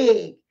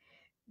dig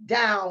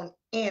down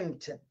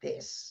into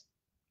this.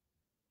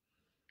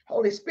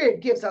 Holy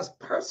Spirit gives us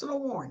personal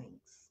warnings.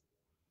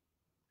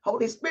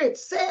 Holy Spirit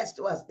says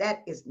to us,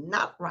 that is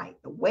not right.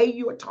 The way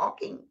you are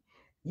talking,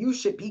 you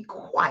should be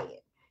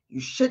quiet. You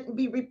shouldn't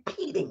be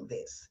repeating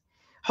this.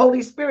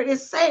 Holy Spirit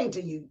is saying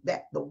to you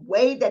that the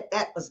way that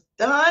was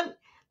done,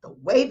 the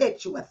way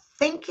that you are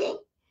thinking,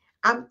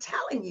 I'm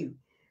telling you,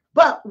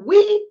 but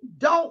we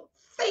don't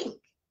think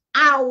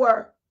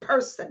our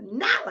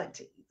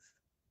personalities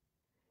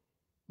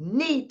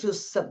need to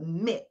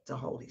submit to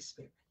Holy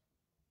Spirit.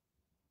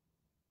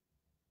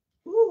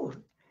 Ooh.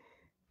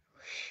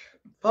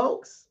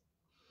 Folks,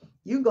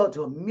 you go to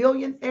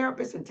 1,000,000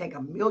 therapists and take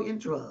 1,000,000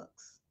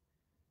 drugs.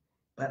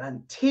 But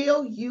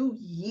until you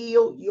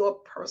yield your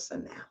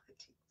personalities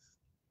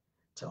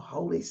to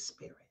Holy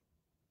Spirit,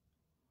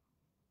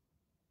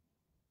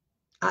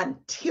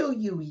 until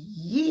you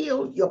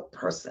yield your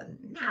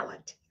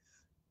personalities,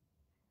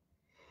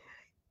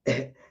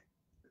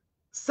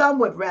 some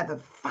would rather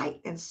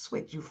fight and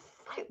switch. You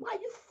fight. Why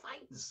are you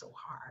fighting so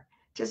hard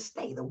to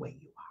stay the way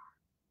you are?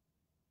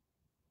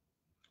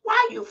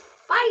 Why are you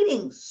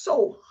fighting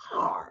so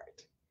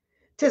hard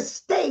to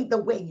stay the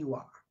way you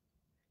are?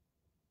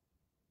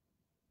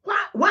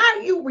 Why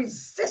are you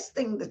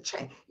resisting the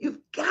change?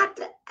 You've got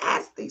to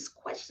ask these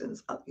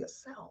questions of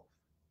yourself.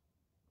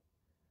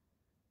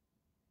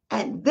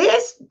 And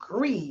this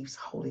grieves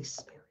Holy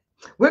Spirit.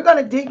 We're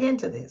going to dig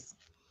into this.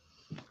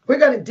 We're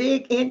going to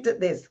dig into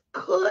this.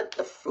 Could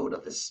the fruit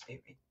of the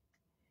Spirit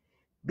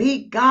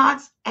be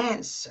God's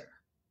answer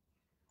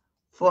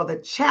for the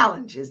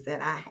challenges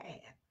that I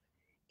have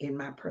in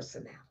my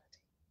personality?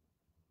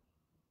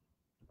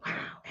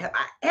 Wow. Have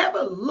I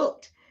ever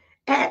looked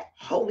at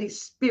Holy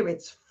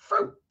Spirit's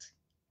fruit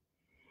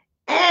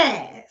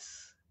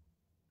as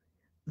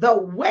the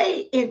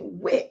way in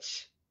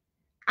which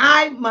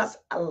I must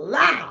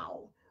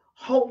allow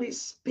Holy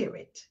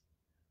Spirit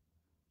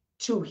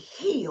to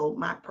heal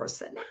my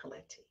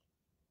personality?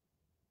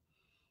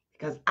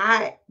 Because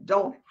I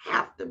don't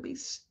have to be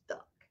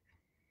stuck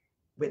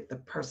with the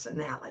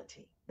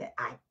personality that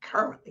I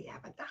currently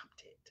have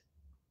adopted.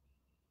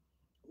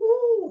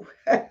 Ooh.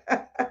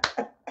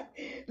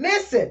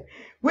 Listen,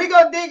 we're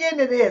going to dig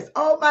into this.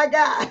 Oh my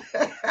God.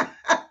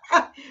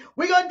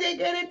 We're going to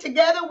dig in it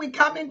together. We're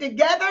coming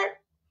together.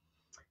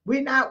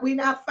 We're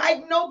not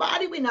fighting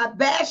nobody. We're not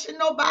bashing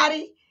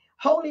nobody.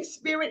 Holy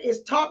Spirit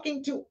is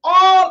talking to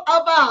all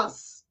of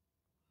us.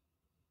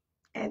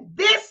 And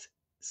this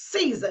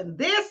season,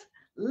 this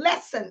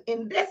lesson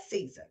in this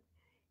season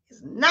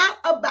is not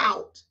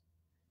about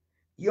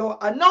your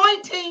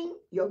anointing,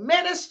 your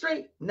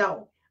ministry.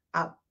 No,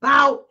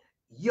 about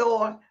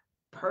your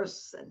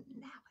personalities,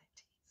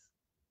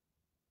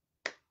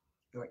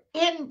 your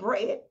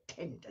inbred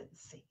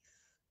tendencies.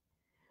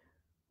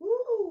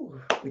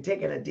 Ooh, we're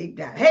taking a deep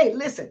dive. Hey,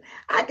 listen,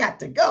 I got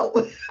to go.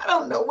 I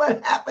don't know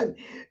what happened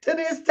to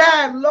this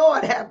time.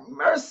 Lord, have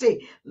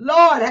mercy.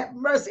 Lord, have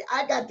mercy.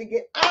 I got to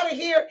get out of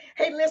here.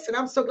 Hey, listen,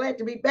 I'm so glad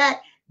to be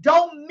back.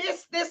 Don't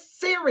miss this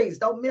series.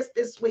 Don't miss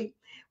this week.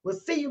 We'll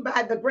see you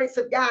by the grace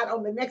of God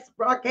on the next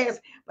broadcast.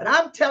 But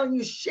I'm telling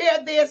you,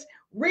 share this,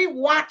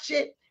 rewatch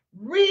it,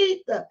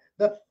 read the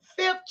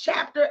 5th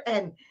chapter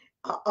and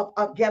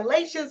of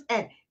Galatians,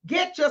 and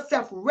get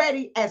yourself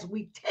ready as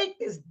we take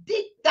this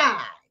deep dive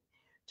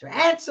to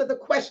answer the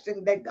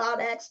question that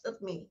God asked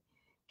of me.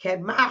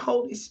 Can my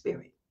Holy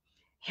Spirit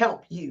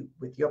help you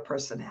with your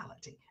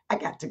personality? I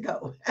got to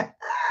go.